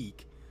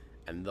Zeke,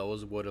 and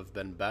those would have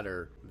been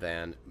better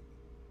than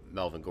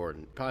Melvin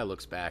Gordon. Probably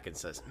looks back and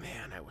says,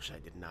 man, I wish I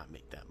did not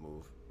make that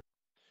move.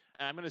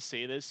 And I'm going to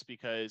say this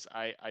because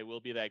I will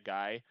be that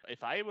guy.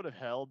 If I would have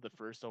held the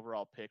first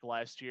overall pick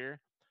last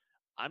year,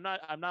 I'm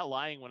not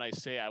lying when I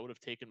say I would have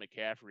taken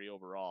McCaffrey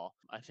overall.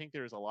 I think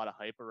there was a lot of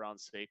hype around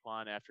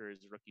Saquon after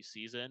his rookie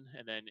season,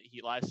 and then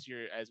last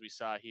year, as we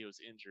saw, he was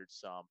injured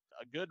some.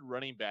 A good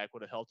running back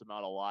would have helped him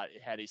out a lot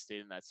had he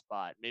stayed in that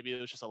spot. Maybe it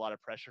was just a lot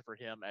of pressure for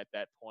him at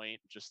that point,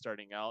 just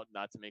starting out,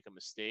 not to make a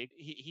mistake.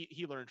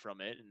 He learned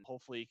from it, and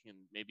hopefully he can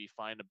maybe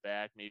find a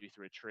back, maybe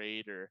through a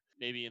trade, or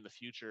maybe in the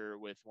future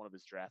with one of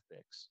his draft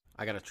picks.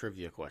 I got a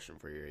trivia question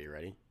for you. Are you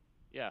ready?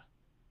 Yeah.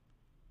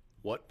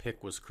 What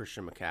pick was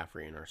Christian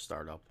McCaffrey in our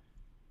startup?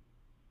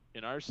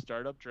 In our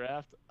startup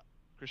draft,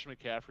 Christian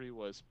McCaffrey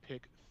was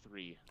pick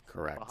 3.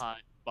 Correct.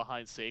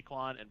 Behind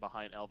Saquon and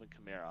behind Alvin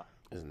Kamara.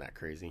 Isn't that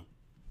crazy?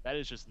 That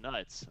is just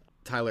nuts.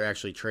 Tyler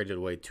actually traded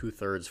away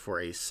 2/3 for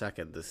a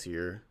second this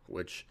year,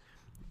 which,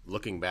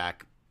 looking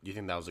back, do you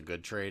think that was a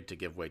good trade to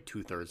give away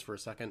 2/3 for a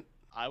second?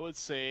 I would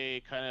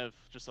say kind of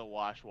just a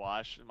wash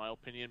in my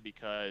opinion,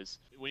 because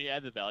when you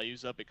add the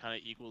values up, it kind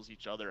of equals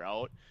each other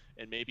out.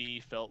 And maybe he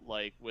felt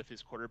like with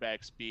his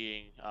quarterbacks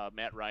being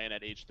Matt Ryan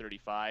at age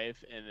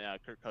 35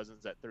 and Kirk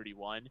Cousins at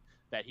 31,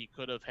 that he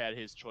could have had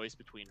his choice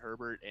between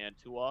Herbert and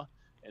Tua.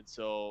 And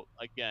so,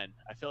 again,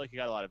 I feel like he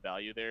got a lot of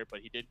value there,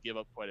 but he did give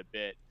up quite a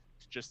bit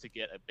just to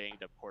get a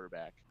banged-up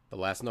quarterback. The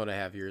last note I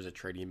have here is a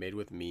trade he made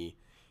with me.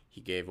 He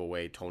gave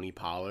away Tony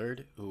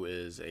Pollard, who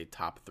is a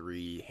top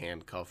 3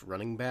 handcuff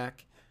running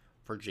back,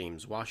 for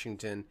James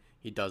Washington.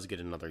 He does get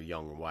another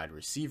young wide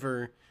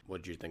receiver.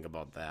 What do you think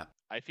about that?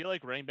 I feel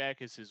like running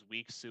back is his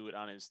weak suit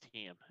on his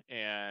team.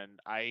 And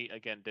I,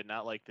 again, did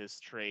not like this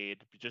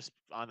trade just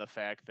on the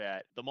fact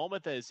that the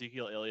moment that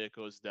Ezekiel Elliott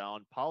goes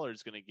down,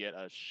 Pollard's going to get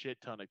a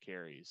shit ton of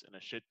carries and a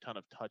shit ton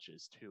of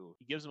touches, too.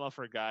 He gives them up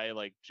for a guy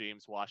like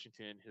James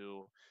Washington,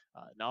 who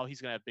now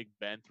he's going to have Big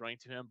Ben throwing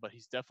to him, but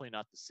he's definitely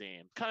not the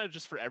same. Kind of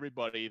just for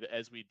everybody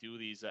as we do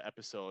these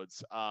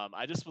episodes,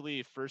 I just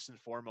believe, first and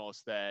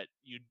foremost, that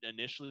you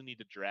initially need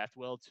to draft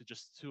well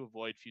to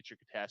avoid future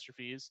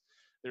catastrophes.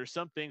 There are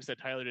some things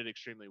that Tyler did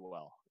extremely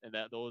well, and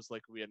that those,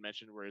 like we had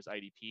mentioned, were his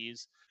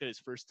IDPs. At his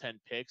first 10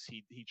 picks,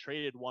 he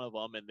traded one of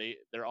them, and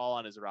they're all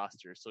on his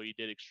roster, so he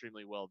did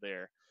extremely well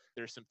there.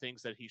 There's some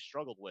things that he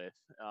struggled with.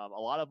 A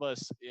lot of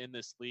us in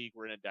this league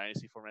were in a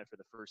dynasty format for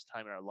the first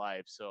time in our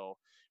lives, so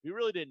we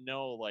really didn't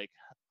know like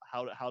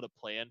how to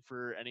plan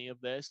for any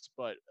of this.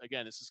 But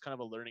again, this is kind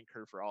of a learning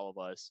curve for all of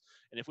us.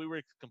 And if we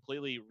were to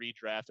completely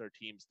redraft our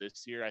teams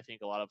this year, I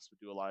think a lot of us would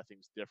do a lot of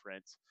things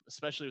different,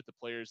 especially with the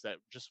players that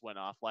just went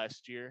off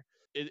last year.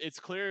 It's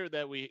clear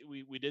that we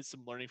did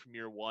some learning from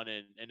year one,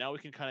 and now we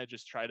can kind of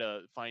just try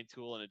to fine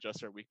tool and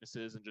adjust our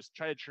weaknesses and just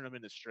try to turn them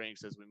into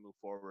strengths as we move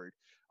forward.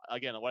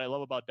 Again, what I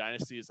love about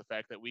Dynasty is the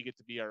fact that we get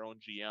to be our own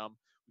GM.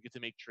 We get to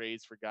make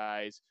trades for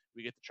guys.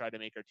 We get to try to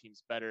make our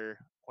teams better,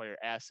 acquire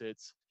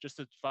assets, just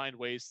to find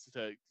ways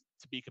to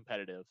be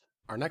competitive.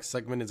 Our next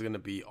segment is going to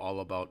be all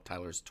about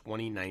Tyler's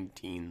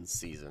 2019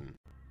 season.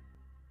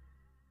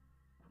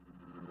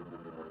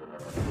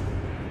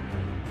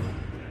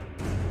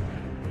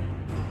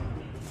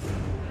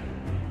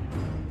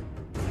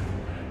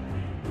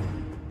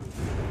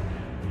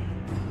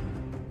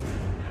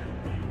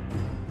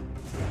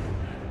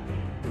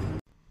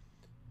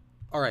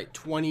 All right,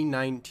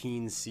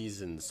 2019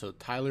 season. So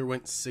Tyler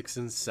went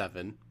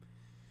 6-7.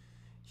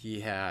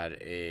 He had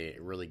a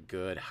really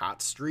good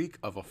hot streak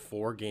of a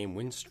 4-game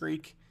win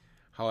streak.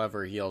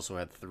 However, he also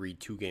had 3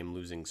 2-game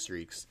losing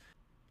streaks.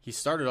 He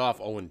started off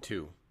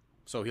 0-2,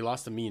 so he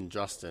lost to me and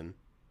Justin.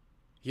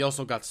 He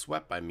also got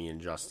swept by me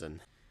and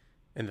Justin.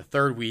 In the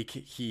third week,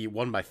 he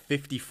won by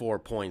 54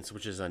 points,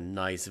 which is a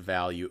nice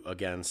value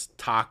against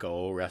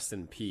Taco, rest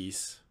in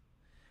peace.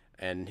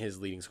 And his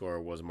leading scorer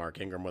was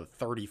Mark Ingram with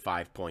a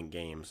 35-point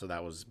game, so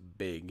that was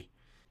big.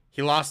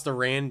 He lost to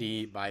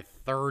Randy by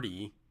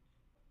 30.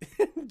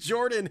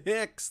 Jordan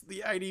Hicks,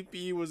 the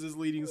IDP, was his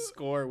leading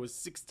scorer, was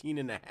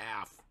 16.5.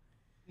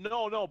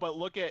 No, but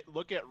look at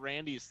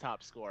Randy's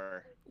top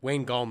scorer.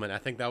 Wayne Gallman. I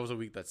think that was a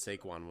week that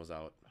Saquon was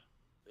out.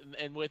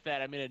 And with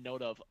that, I made a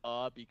note of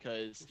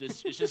because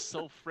it's just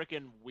so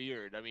freaking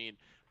weird. I mean,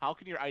 how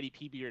can your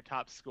IDP be your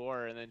top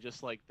scorer and then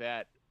just like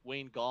that,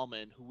 Wayne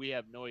Gallman, who we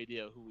have no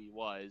idea who he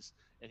was,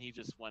 and he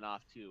just went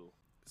off too.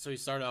 So he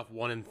started off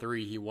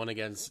 1-3. He won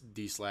against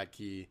D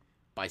Slatke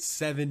by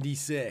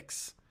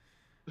 76.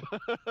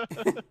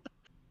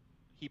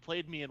 He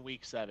played me in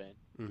week 7.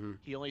 Mm-hmm.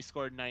 He only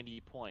scored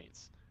 90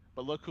 points.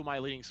 But look who my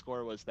leading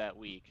scorer was that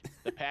week.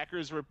 The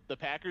Packers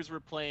were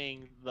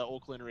playing the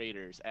Oakland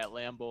Raiders at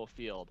Lambeau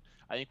Field.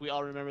 I think we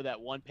all remember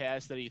that one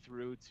pass that he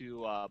threw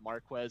to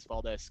Marquez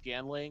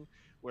Valdes-Scantling,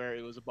 where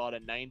it was about a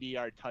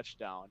 90-yard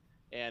touchdown.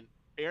 And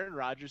Aaron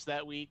Rodgers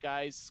that week,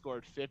 guys,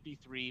 scored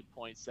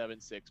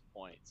 53.76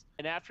 points.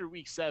 And after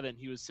week 7,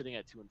 he was sitting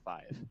at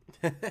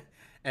 2-5.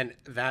 And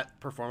that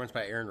performance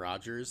by Aaron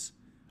Rodgers,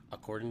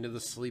 according to the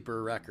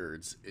Sleeper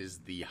records, is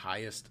the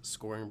highest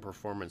scoring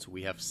performance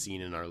we have seen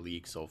in our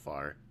league so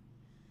far.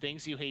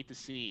 Things you hate to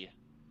see.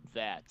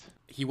 That.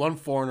 He won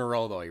 4 in a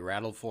row, though. He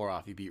rattled 4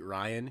 off. He beat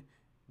Ryan,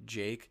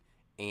 Jake,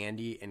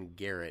 Andy, and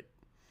Garrett.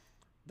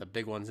 The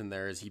big ones in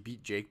there is he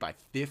beat Jake by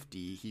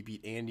 50, he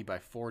beat Andy by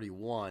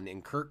 41,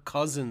 and Kirk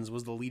Cousins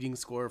was the leading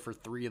scorer for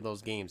 3 of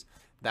those games.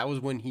 That was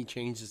when he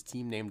changed his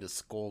team name to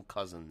Skull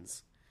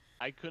Cousins.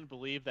 I couldn't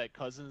believe that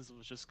Cousins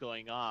was just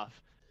going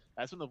off.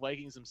 That's when the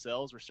Vikings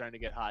themselves were starting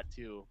to get hot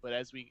too. But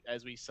as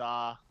we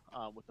saw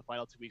with the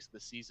final 2 weeks of the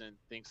season,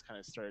 things kind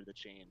of started to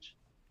change.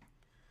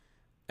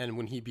 And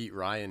when he beat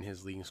Ryan,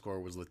 his leading scorer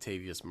was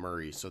Latavius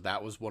Murray. So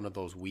that was one of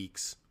those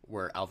weeks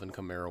where Alvin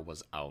Kamara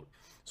was out.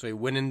 So he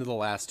went into the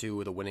last 2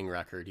 with a winning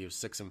record. He was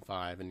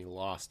 6-5, and he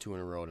lost 2 in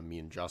a row to me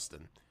and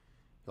Justin.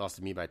 He lost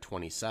to me by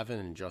 27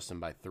 and Justin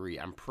by 3.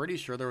 I'm pretty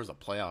sure there was a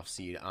playoff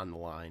seed on the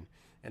line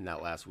in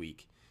that last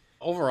week.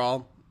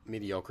 Overall,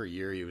 mediocre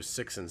year. He was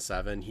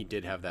 6-7. He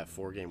did have that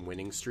 4-game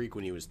winning streak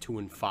when he was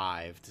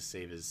 2-5 to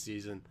save his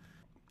season.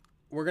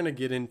 We're going to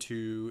get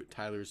into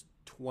Tyler's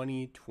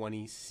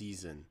 2020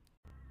 season.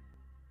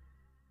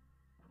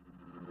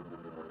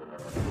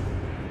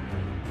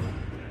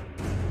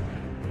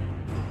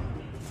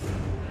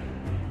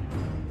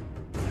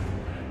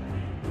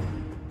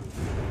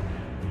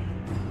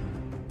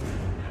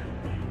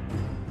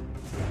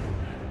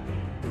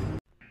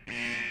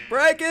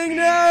 Breaking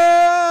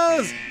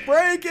news!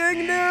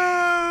 Breaking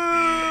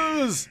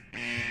news!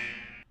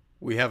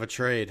 We have a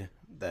trade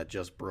that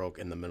just broke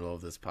in the middle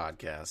of this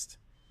podcast.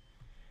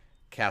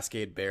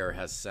 Cascade Bear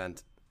has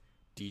sent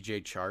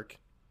DJ Chark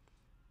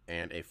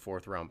and a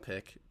 4th-round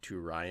pick to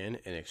Ryan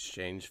in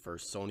exchange for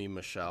Sony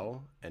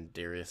Michel and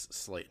Darius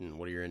Slayton.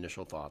 What are your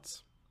initial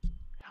thoughts?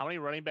 How many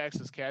running backs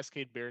does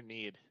Cascade Bear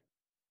need?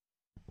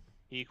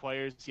 He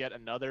acquires yet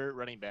another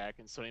running back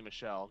in Sony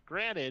Michel.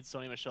 Granted,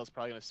 Sony Michel's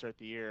probably going to start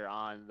the year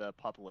on the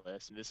PUP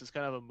list. And this is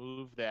kind of a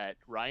move that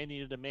Ryan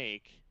needed to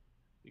make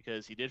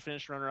because he did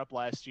finish runner-up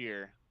last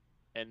year.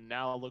 And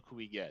now look who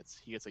he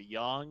gets. He gets a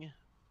young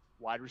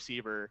wide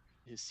receiver.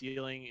 His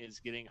ceiling is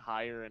getting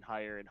higher and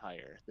higher and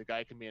higher. The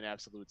guy can be an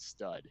absolute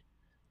stud.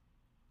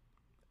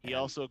 He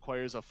also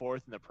acquires a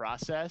 4th in the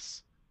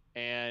process.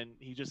 And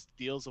he just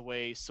deals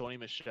away Sony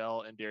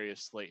Michel and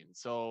Darius Slayton.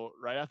 So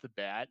right off the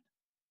bat,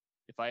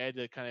 if I had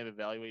to kind of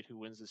evaluate who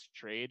wins this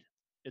trade,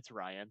 it's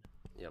Ryan.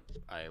 Yep,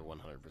 I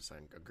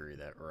 100% agree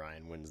that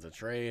Ryan wins the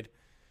trade.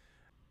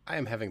 I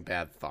am having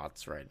bad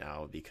thoughts right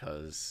now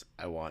because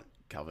I want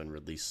Calvin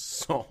Ridley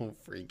so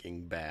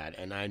freaking bad.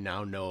 And I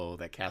now know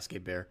that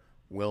Cascade Bear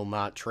will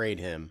not trade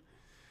him,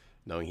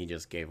 knowing he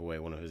just gave away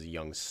one of his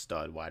young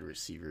stud wide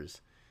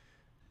receivers.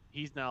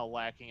 He's now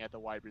lacking at the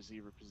wide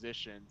receiver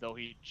position, though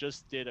he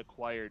just did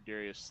acquire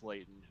Darius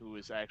Slayton, who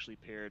is actually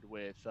paired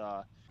with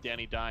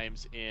Danny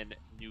Dimes in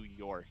New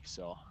York.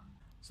 So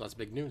that's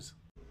big news.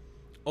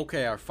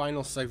 Okay, our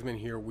final segment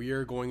here, we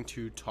are going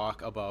to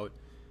talk about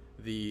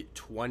the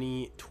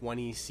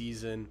 2020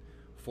 season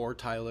for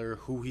Tyler,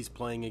 who he's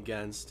playing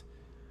against,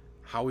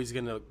 how he's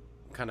going to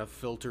kind of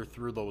filter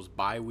through those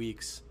bye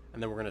weeks,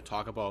 and then we're going to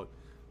talk about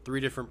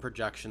 3 different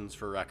projections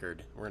for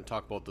record. We're going to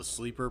talk about the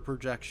sleeper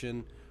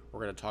projection,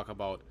 we're going to talk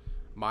about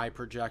my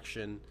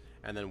projection,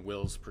 and then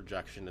Will's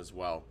projection as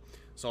well.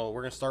 So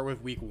we're going to start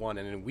with week 1,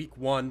 and in week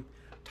 1,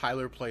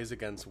 Tyler plays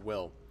against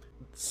Will.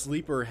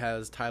 Sleeper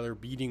has Tyler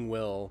beating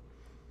Will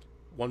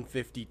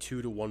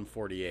 152 to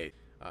 148,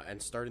 and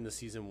starting the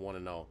season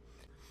 1-0.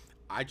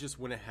 I just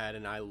went ahead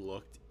and I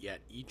looked at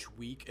each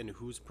week and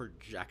who's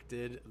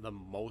projected the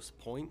most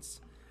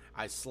points.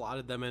 I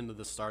slotted them into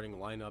the starting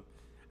lineup,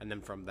 and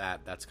then from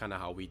that's kind of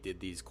how we did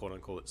these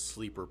quote-unquote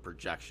sleeper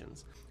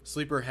projections.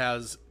 Sleeper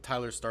has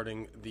Tyler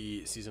starting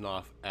the season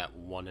off at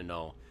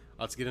 1-0.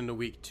 Let's get into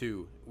week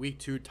 2. Week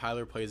 2,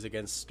 Tyler plays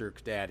against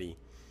Stirk Daddy,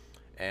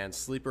 and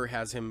Sleeper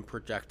has him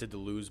projected to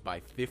lose by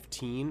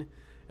 15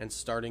 and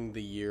starting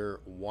the year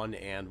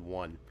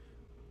 1-1.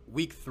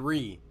 Week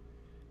 3,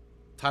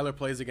 Tyler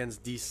plays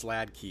against D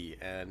Sladkey,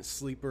 and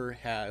Sleeper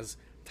has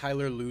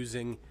Tyler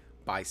losing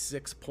by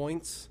 6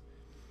 points,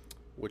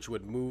 which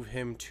would move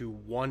him to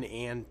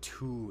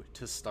 1-2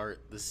 to start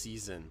the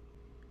season.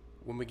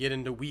 When we get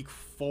into week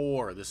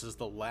 4, this is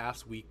the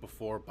last week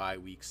before bye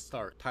week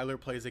start. Tyler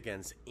plays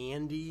against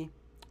Andy.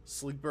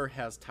 Sleeper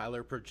has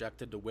Tyler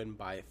projected to win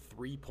by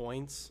 3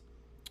 points,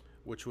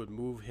 which would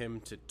move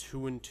him to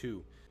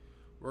 2-2.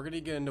 We're going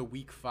to get into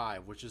week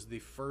 5, which is the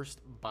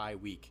first bye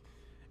week.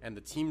 And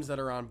the teams that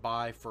are on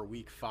bye for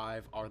week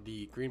 5 are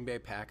the Green Bay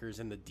Packers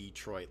and the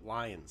Detroit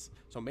Lions.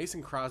 So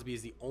Mason Crosby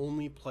is the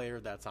only player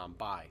that's on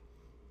bye.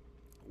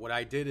 What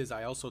I did is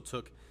I also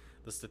took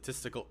the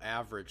statistical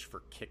average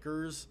for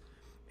kickers,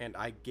 and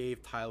I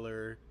gave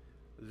Tyler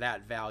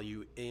that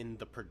value in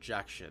the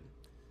projection.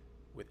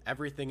 With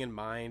everything in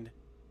mind,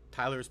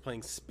 Tyler is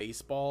playing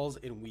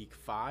Spaceballs in week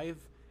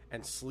 5,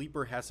 and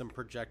Sleeper has him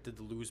projected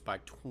to lose by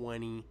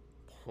 20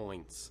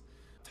 points.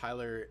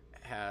 Tyler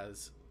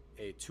has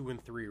a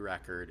 2-3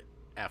 record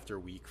after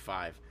week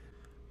 5.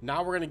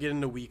 Now we're going to get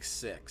into week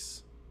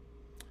 6.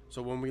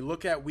 So when we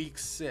look at week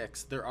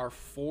 6, there are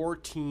 4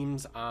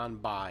 teams on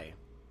bye.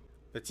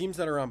 The teams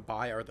that are on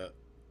bye are the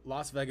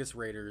Las Vegas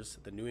Raiders,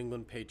 the New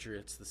England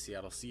Patriots, the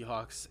Seattle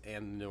Seahawks,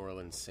 and the New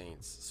Orleans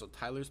Saints. So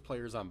Tyler's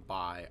players on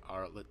bye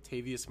are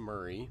Latavius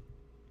Murray,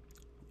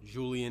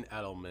 Julian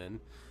Edelman,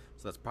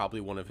 so that's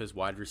probably one of his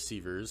wide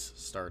receivers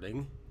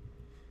starting,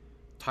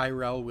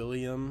 Tyrell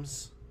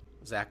Williams,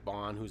 Zach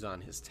Bond, who's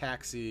on his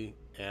taxi,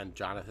 and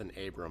Jonathan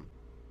Abram.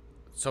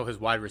 So his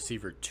wide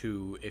receiver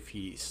 2, if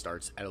he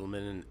starts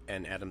Edelman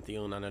and Adam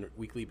Thielen on a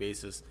weekly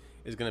basis,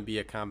 is going to be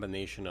a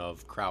combination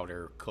of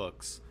Crowder,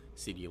 Cooks,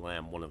 CeeDee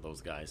Lamb, one of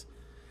those guys.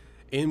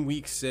 In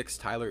week 6,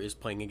 Tyler is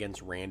playing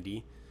against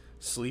Randy.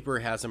 Sleeper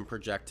has him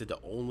projected to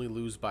only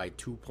lose by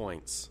 2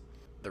 points.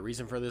 The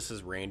reason for this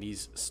is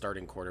Randy's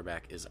starting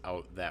quarterback is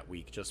out that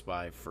week just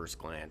by first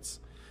glance.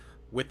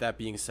 With that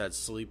being said,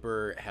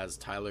 Sleeper has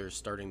Tyler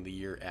starting the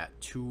year at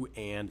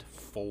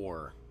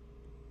 2-4.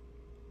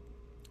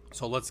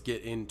 So let's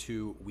get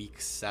into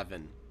week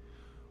 7.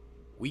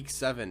 Week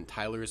 7,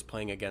 Tyler is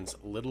playing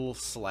against Little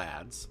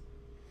Slads.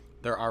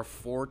 There are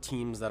 4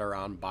 teams that are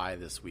on bye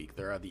this week.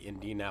 There are the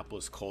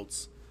Indianapolis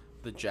Colts,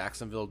 the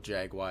Jacksonville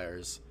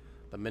Jaguars,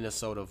 the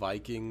Minnesota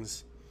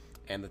Vikings,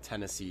 and the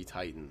Tennessee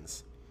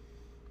Titans.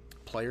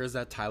 Players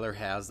that Tyler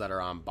has that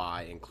are on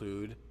bye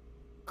include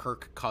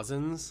Kirk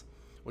Cousins,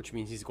 which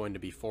means he's going to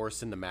be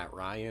forced into Matt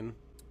Ryan.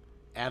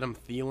 Adam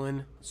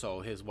Thielen,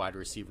 so his wide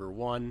receiver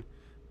 1,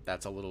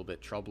 that's a little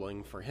bit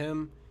troubling for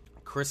him.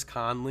 Chris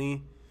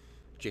Conley,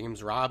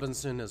 James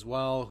Robinson as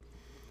well.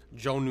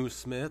 Jonnu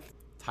Smith,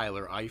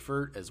 Tyler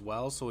Eifert as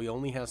well. So he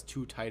only has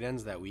 2 tight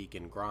ends that week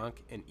in Gronk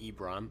and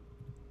Ebron.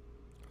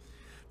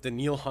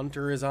 Daniil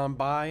Hunter is on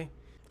bye.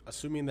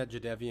 Assuming that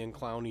Jadeveon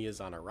Clowney is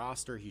on a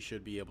roster, he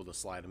should be able to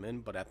slide him in.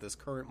 But at this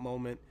current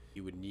moment,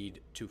 he would need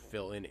to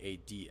fill in a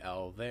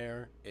DL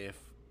there if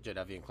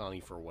Jadeveon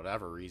Clowney, for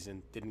whatever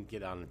reason, didn't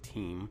get on a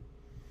team.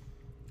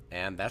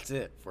 And that's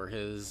it for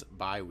his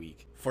bye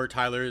week. For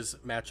Tyler's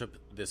matchup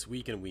this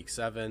week in week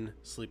 7,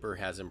 Sleeper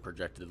has him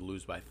projected to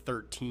lose by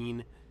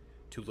 13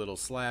 to Little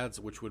Slads,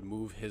 which would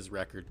move his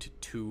record to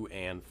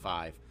 2-5.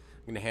 I'm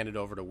going to hand it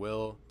over to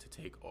Will to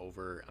take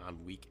over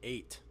on week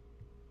 8.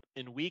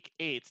 In week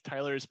 8,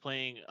 Tyler is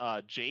playing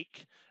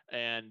Jake,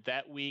 and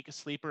that week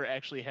Sleeper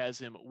actually has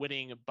him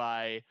winning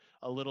by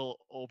a little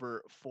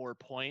over 4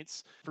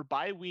 points. For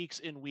bye weeks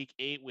in week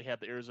 8, we have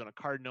the Arizona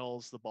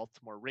Cardinals, the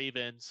Baltimore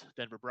Ravens,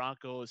 Denver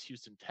Broncos,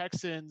 Houston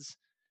Texans,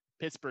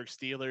 Pittsburgh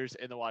Steelers,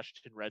 and the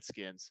Washington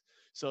Redskins.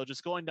 So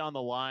just going down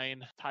the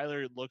line,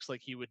 Tyler looks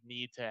like he would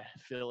need to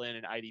fill in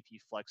an IDP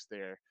flex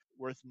there.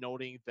 Worth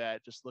noting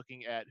that just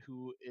looking at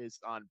who is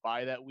on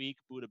bye that week,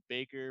 Budda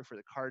Baker for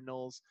the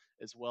Cardinals,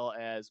 as well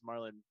as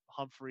Marlon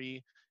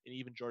Humphrey and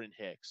even Jordan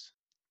Hicks.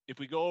 If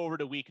we go over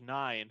to week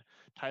 9,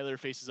 Tyler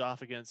faces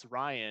off against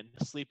Ryan.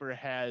 Sleeper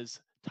has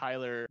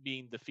Tyler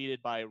being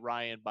defeated by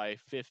Ryan by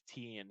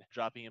 15,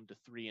 dropping him to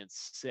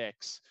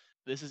 3-6.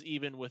 This is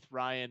even with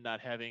Ryan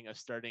not having a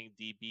starting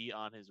DB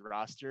on his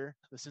roster.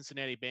 The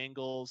Cincinnati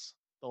Bengals,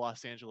 the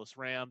Los Angeles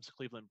Rams,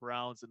 Cleveland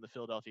Browns, and the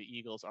Philadelphia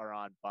Eagles are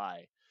on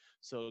bye.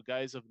 So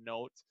guys of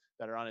note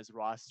that are on his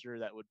roster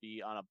that would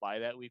be on a bye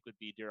that week would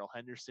be Darrell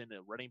Henderson,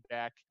 a running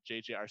back,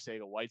 J.J.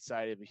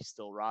 Arcega-Whiteside, if he's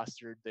still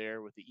rostered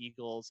there with the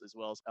Eagles, as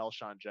well as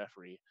Alshon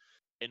Jeffrey.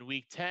 In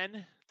week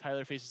 10,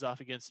 Tyler faces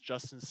off against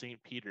Justin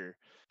St. Peter.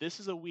 This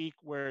is a week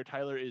where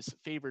Tyler is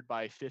favored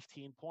by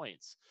 15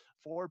 points.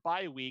 For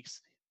bye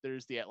weeks,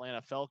 there's the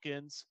Atlanta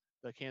Falcons,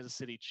 the Kansas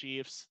City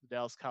Chiefs, the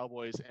Dallas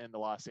Cowboys, and the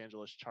Los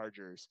Angeles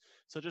Chargers.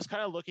 So just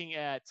kind of looking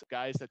at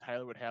guys that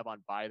Tyler would have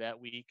on bye that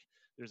week,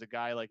 there's a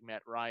guy like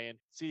Matt Ryan.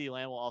 CeeDee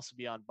Lamb will also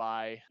be on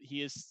bye.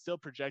 He is still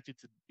projected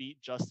to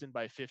beat Justin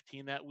by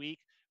 15 that week,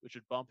 which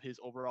would bump his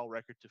overall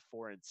record to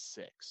 4-6.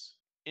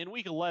 In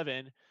week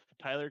 11,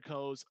 Tyler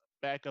goes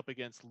back up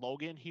against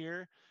Logan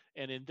here.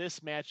 And in this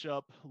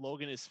matchup,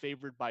 Logan is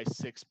favored by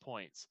 6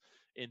 points.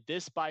 In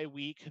this bye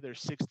week,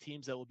 there's 6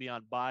 teams that will be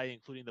on bye,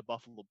 including the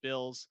Buffalo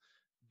Bills,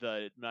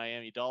 the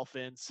Miami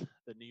Dolphins,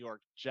 the New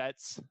York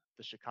Jets,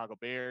 the Chicago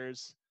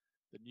Bears,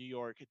 the New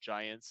York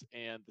Giants,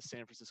 and the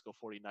San Francisco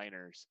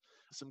 49ers.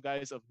 Some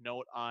guys of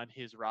note on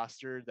his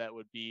roster that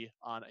would be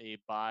on a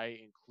bye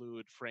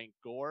include Frank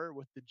Gore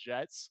with the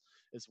Jets,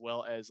 as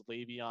well as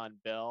Le'Veon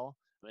Bell,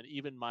 and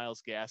even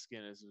Myles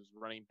Gaskin as his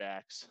running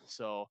backs.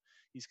 So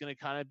he's going to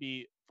kind of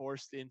be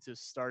forced into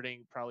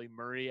starting probably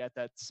Murray at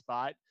that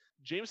spot.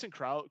 Jameson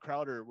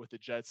Crowder with the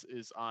Jets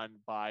is on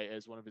bye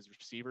as one of his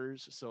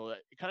receivers, so it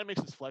kind of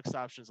makes his flex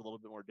options a little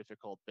bit more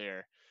difficult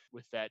there.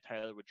 With that,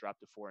 Tyler would drop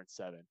to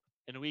 4-7.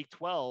 In week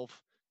 12,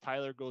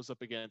 Tyler goes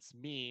up against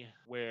me,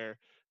 where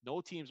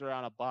no teams are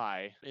on a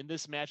bye. In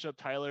this matchup,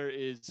 Tyler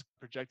is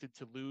projected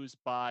to lose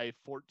by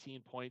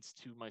 14 points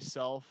to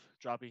myself,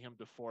 dropping him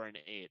to 4-8.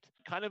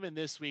 Kind of in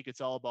this week, it's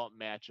all about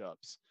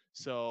matchups.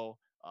 So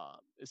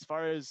as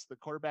far as the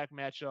quarterback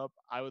matchup,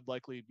 I would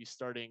likely be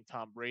starting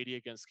Tom Brady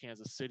against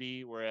Kansas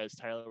City, whereas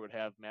Tyler would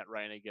have Matt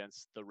Ryan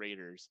against the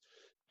Raiders.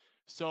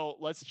 So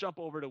let's jump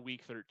over to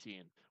week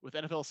 13. With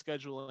NFL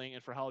scheduling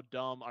and for how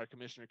dumb our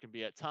commissioner can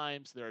be at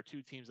times, there are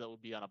 2 teams that will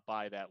be on a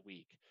bye that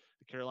week,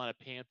 the Carolina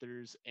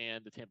Panthers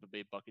and the Tampa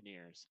Bay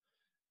Buccaneers.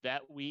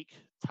 That week,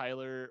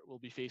 Tyler will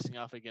be facing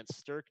off against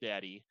Stirk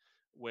Daddy,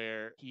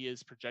 where he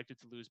is projected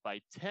to lose by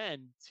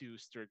 10 to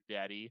Stirk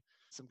Daddy.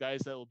 Some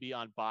guys that will be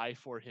on bye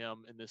for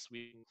him in this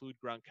week include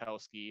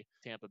Gronkowski,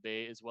 Tampa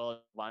Bay, as well as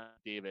Von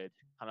David,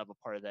 kind of a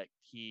part of that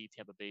key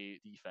Tampa Bay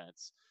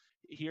defense.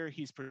 Here,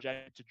 he's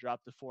projected to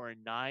drop to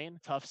 4-9.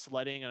 Tough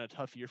sledding and a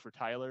tough year for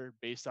Tyler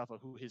based off of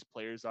who his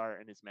players are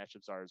and his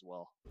matchups are as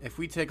well. If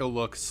we take a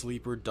look,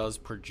 Sleeper does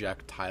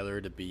project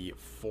Tyler to be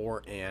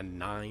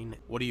 4-9.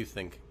 What do you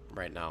think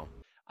right now?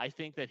 I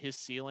think that his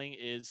ceiling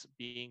is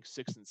being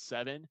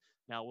 6-7.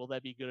 Now, will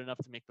that be good enough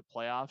to make the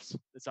playoffs?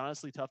 It's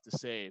honestly tough to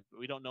say.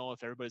 We don't know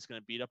if everybody's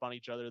going to beat up on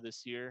each other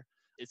this year.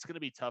 It's going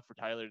to be tough for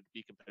Tyler to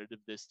be competitive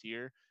this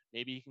year.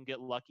 Maybe he can get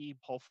lucky.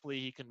 Hopefully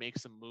he can make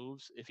some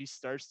moves. If he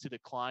starts to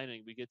decline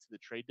and we get to the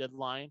trade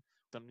deadline,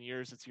 some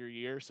years it's your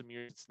year, some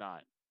years it's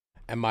not.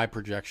 And my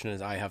projection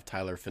is I have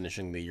Tyler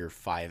finishing the year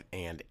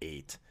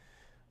 5-8.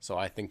 So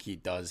I think he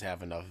does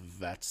have enough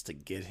vets to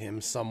get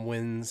him some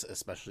wins,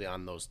 especially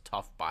on those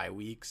tough bye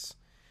weeks.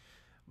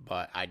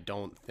 But I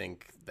don't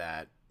think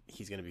that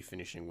he's going to be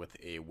finishing with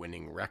a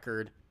winning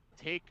record.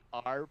 Take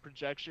our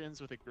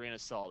projections with a grain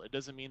of salt. It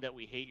doesn't mean that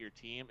we hate your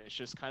team. It's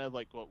just kind of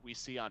like what we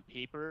see on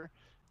paper.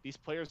 These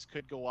players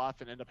could go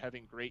off and end up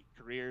having great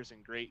careers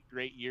and great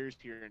years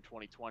here in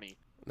 2020.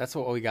 That's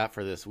what we got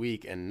for this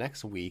week. And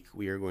next week,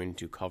 we are going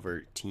to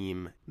cover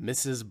Team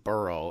Mrs.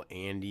 Burrow,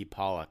 Andy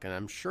Pollock. And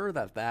I'm sure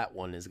that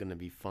one is going to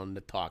be fun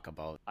to talk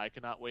about. I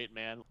cannot wait,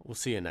 man. We'll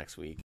see you next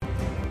week.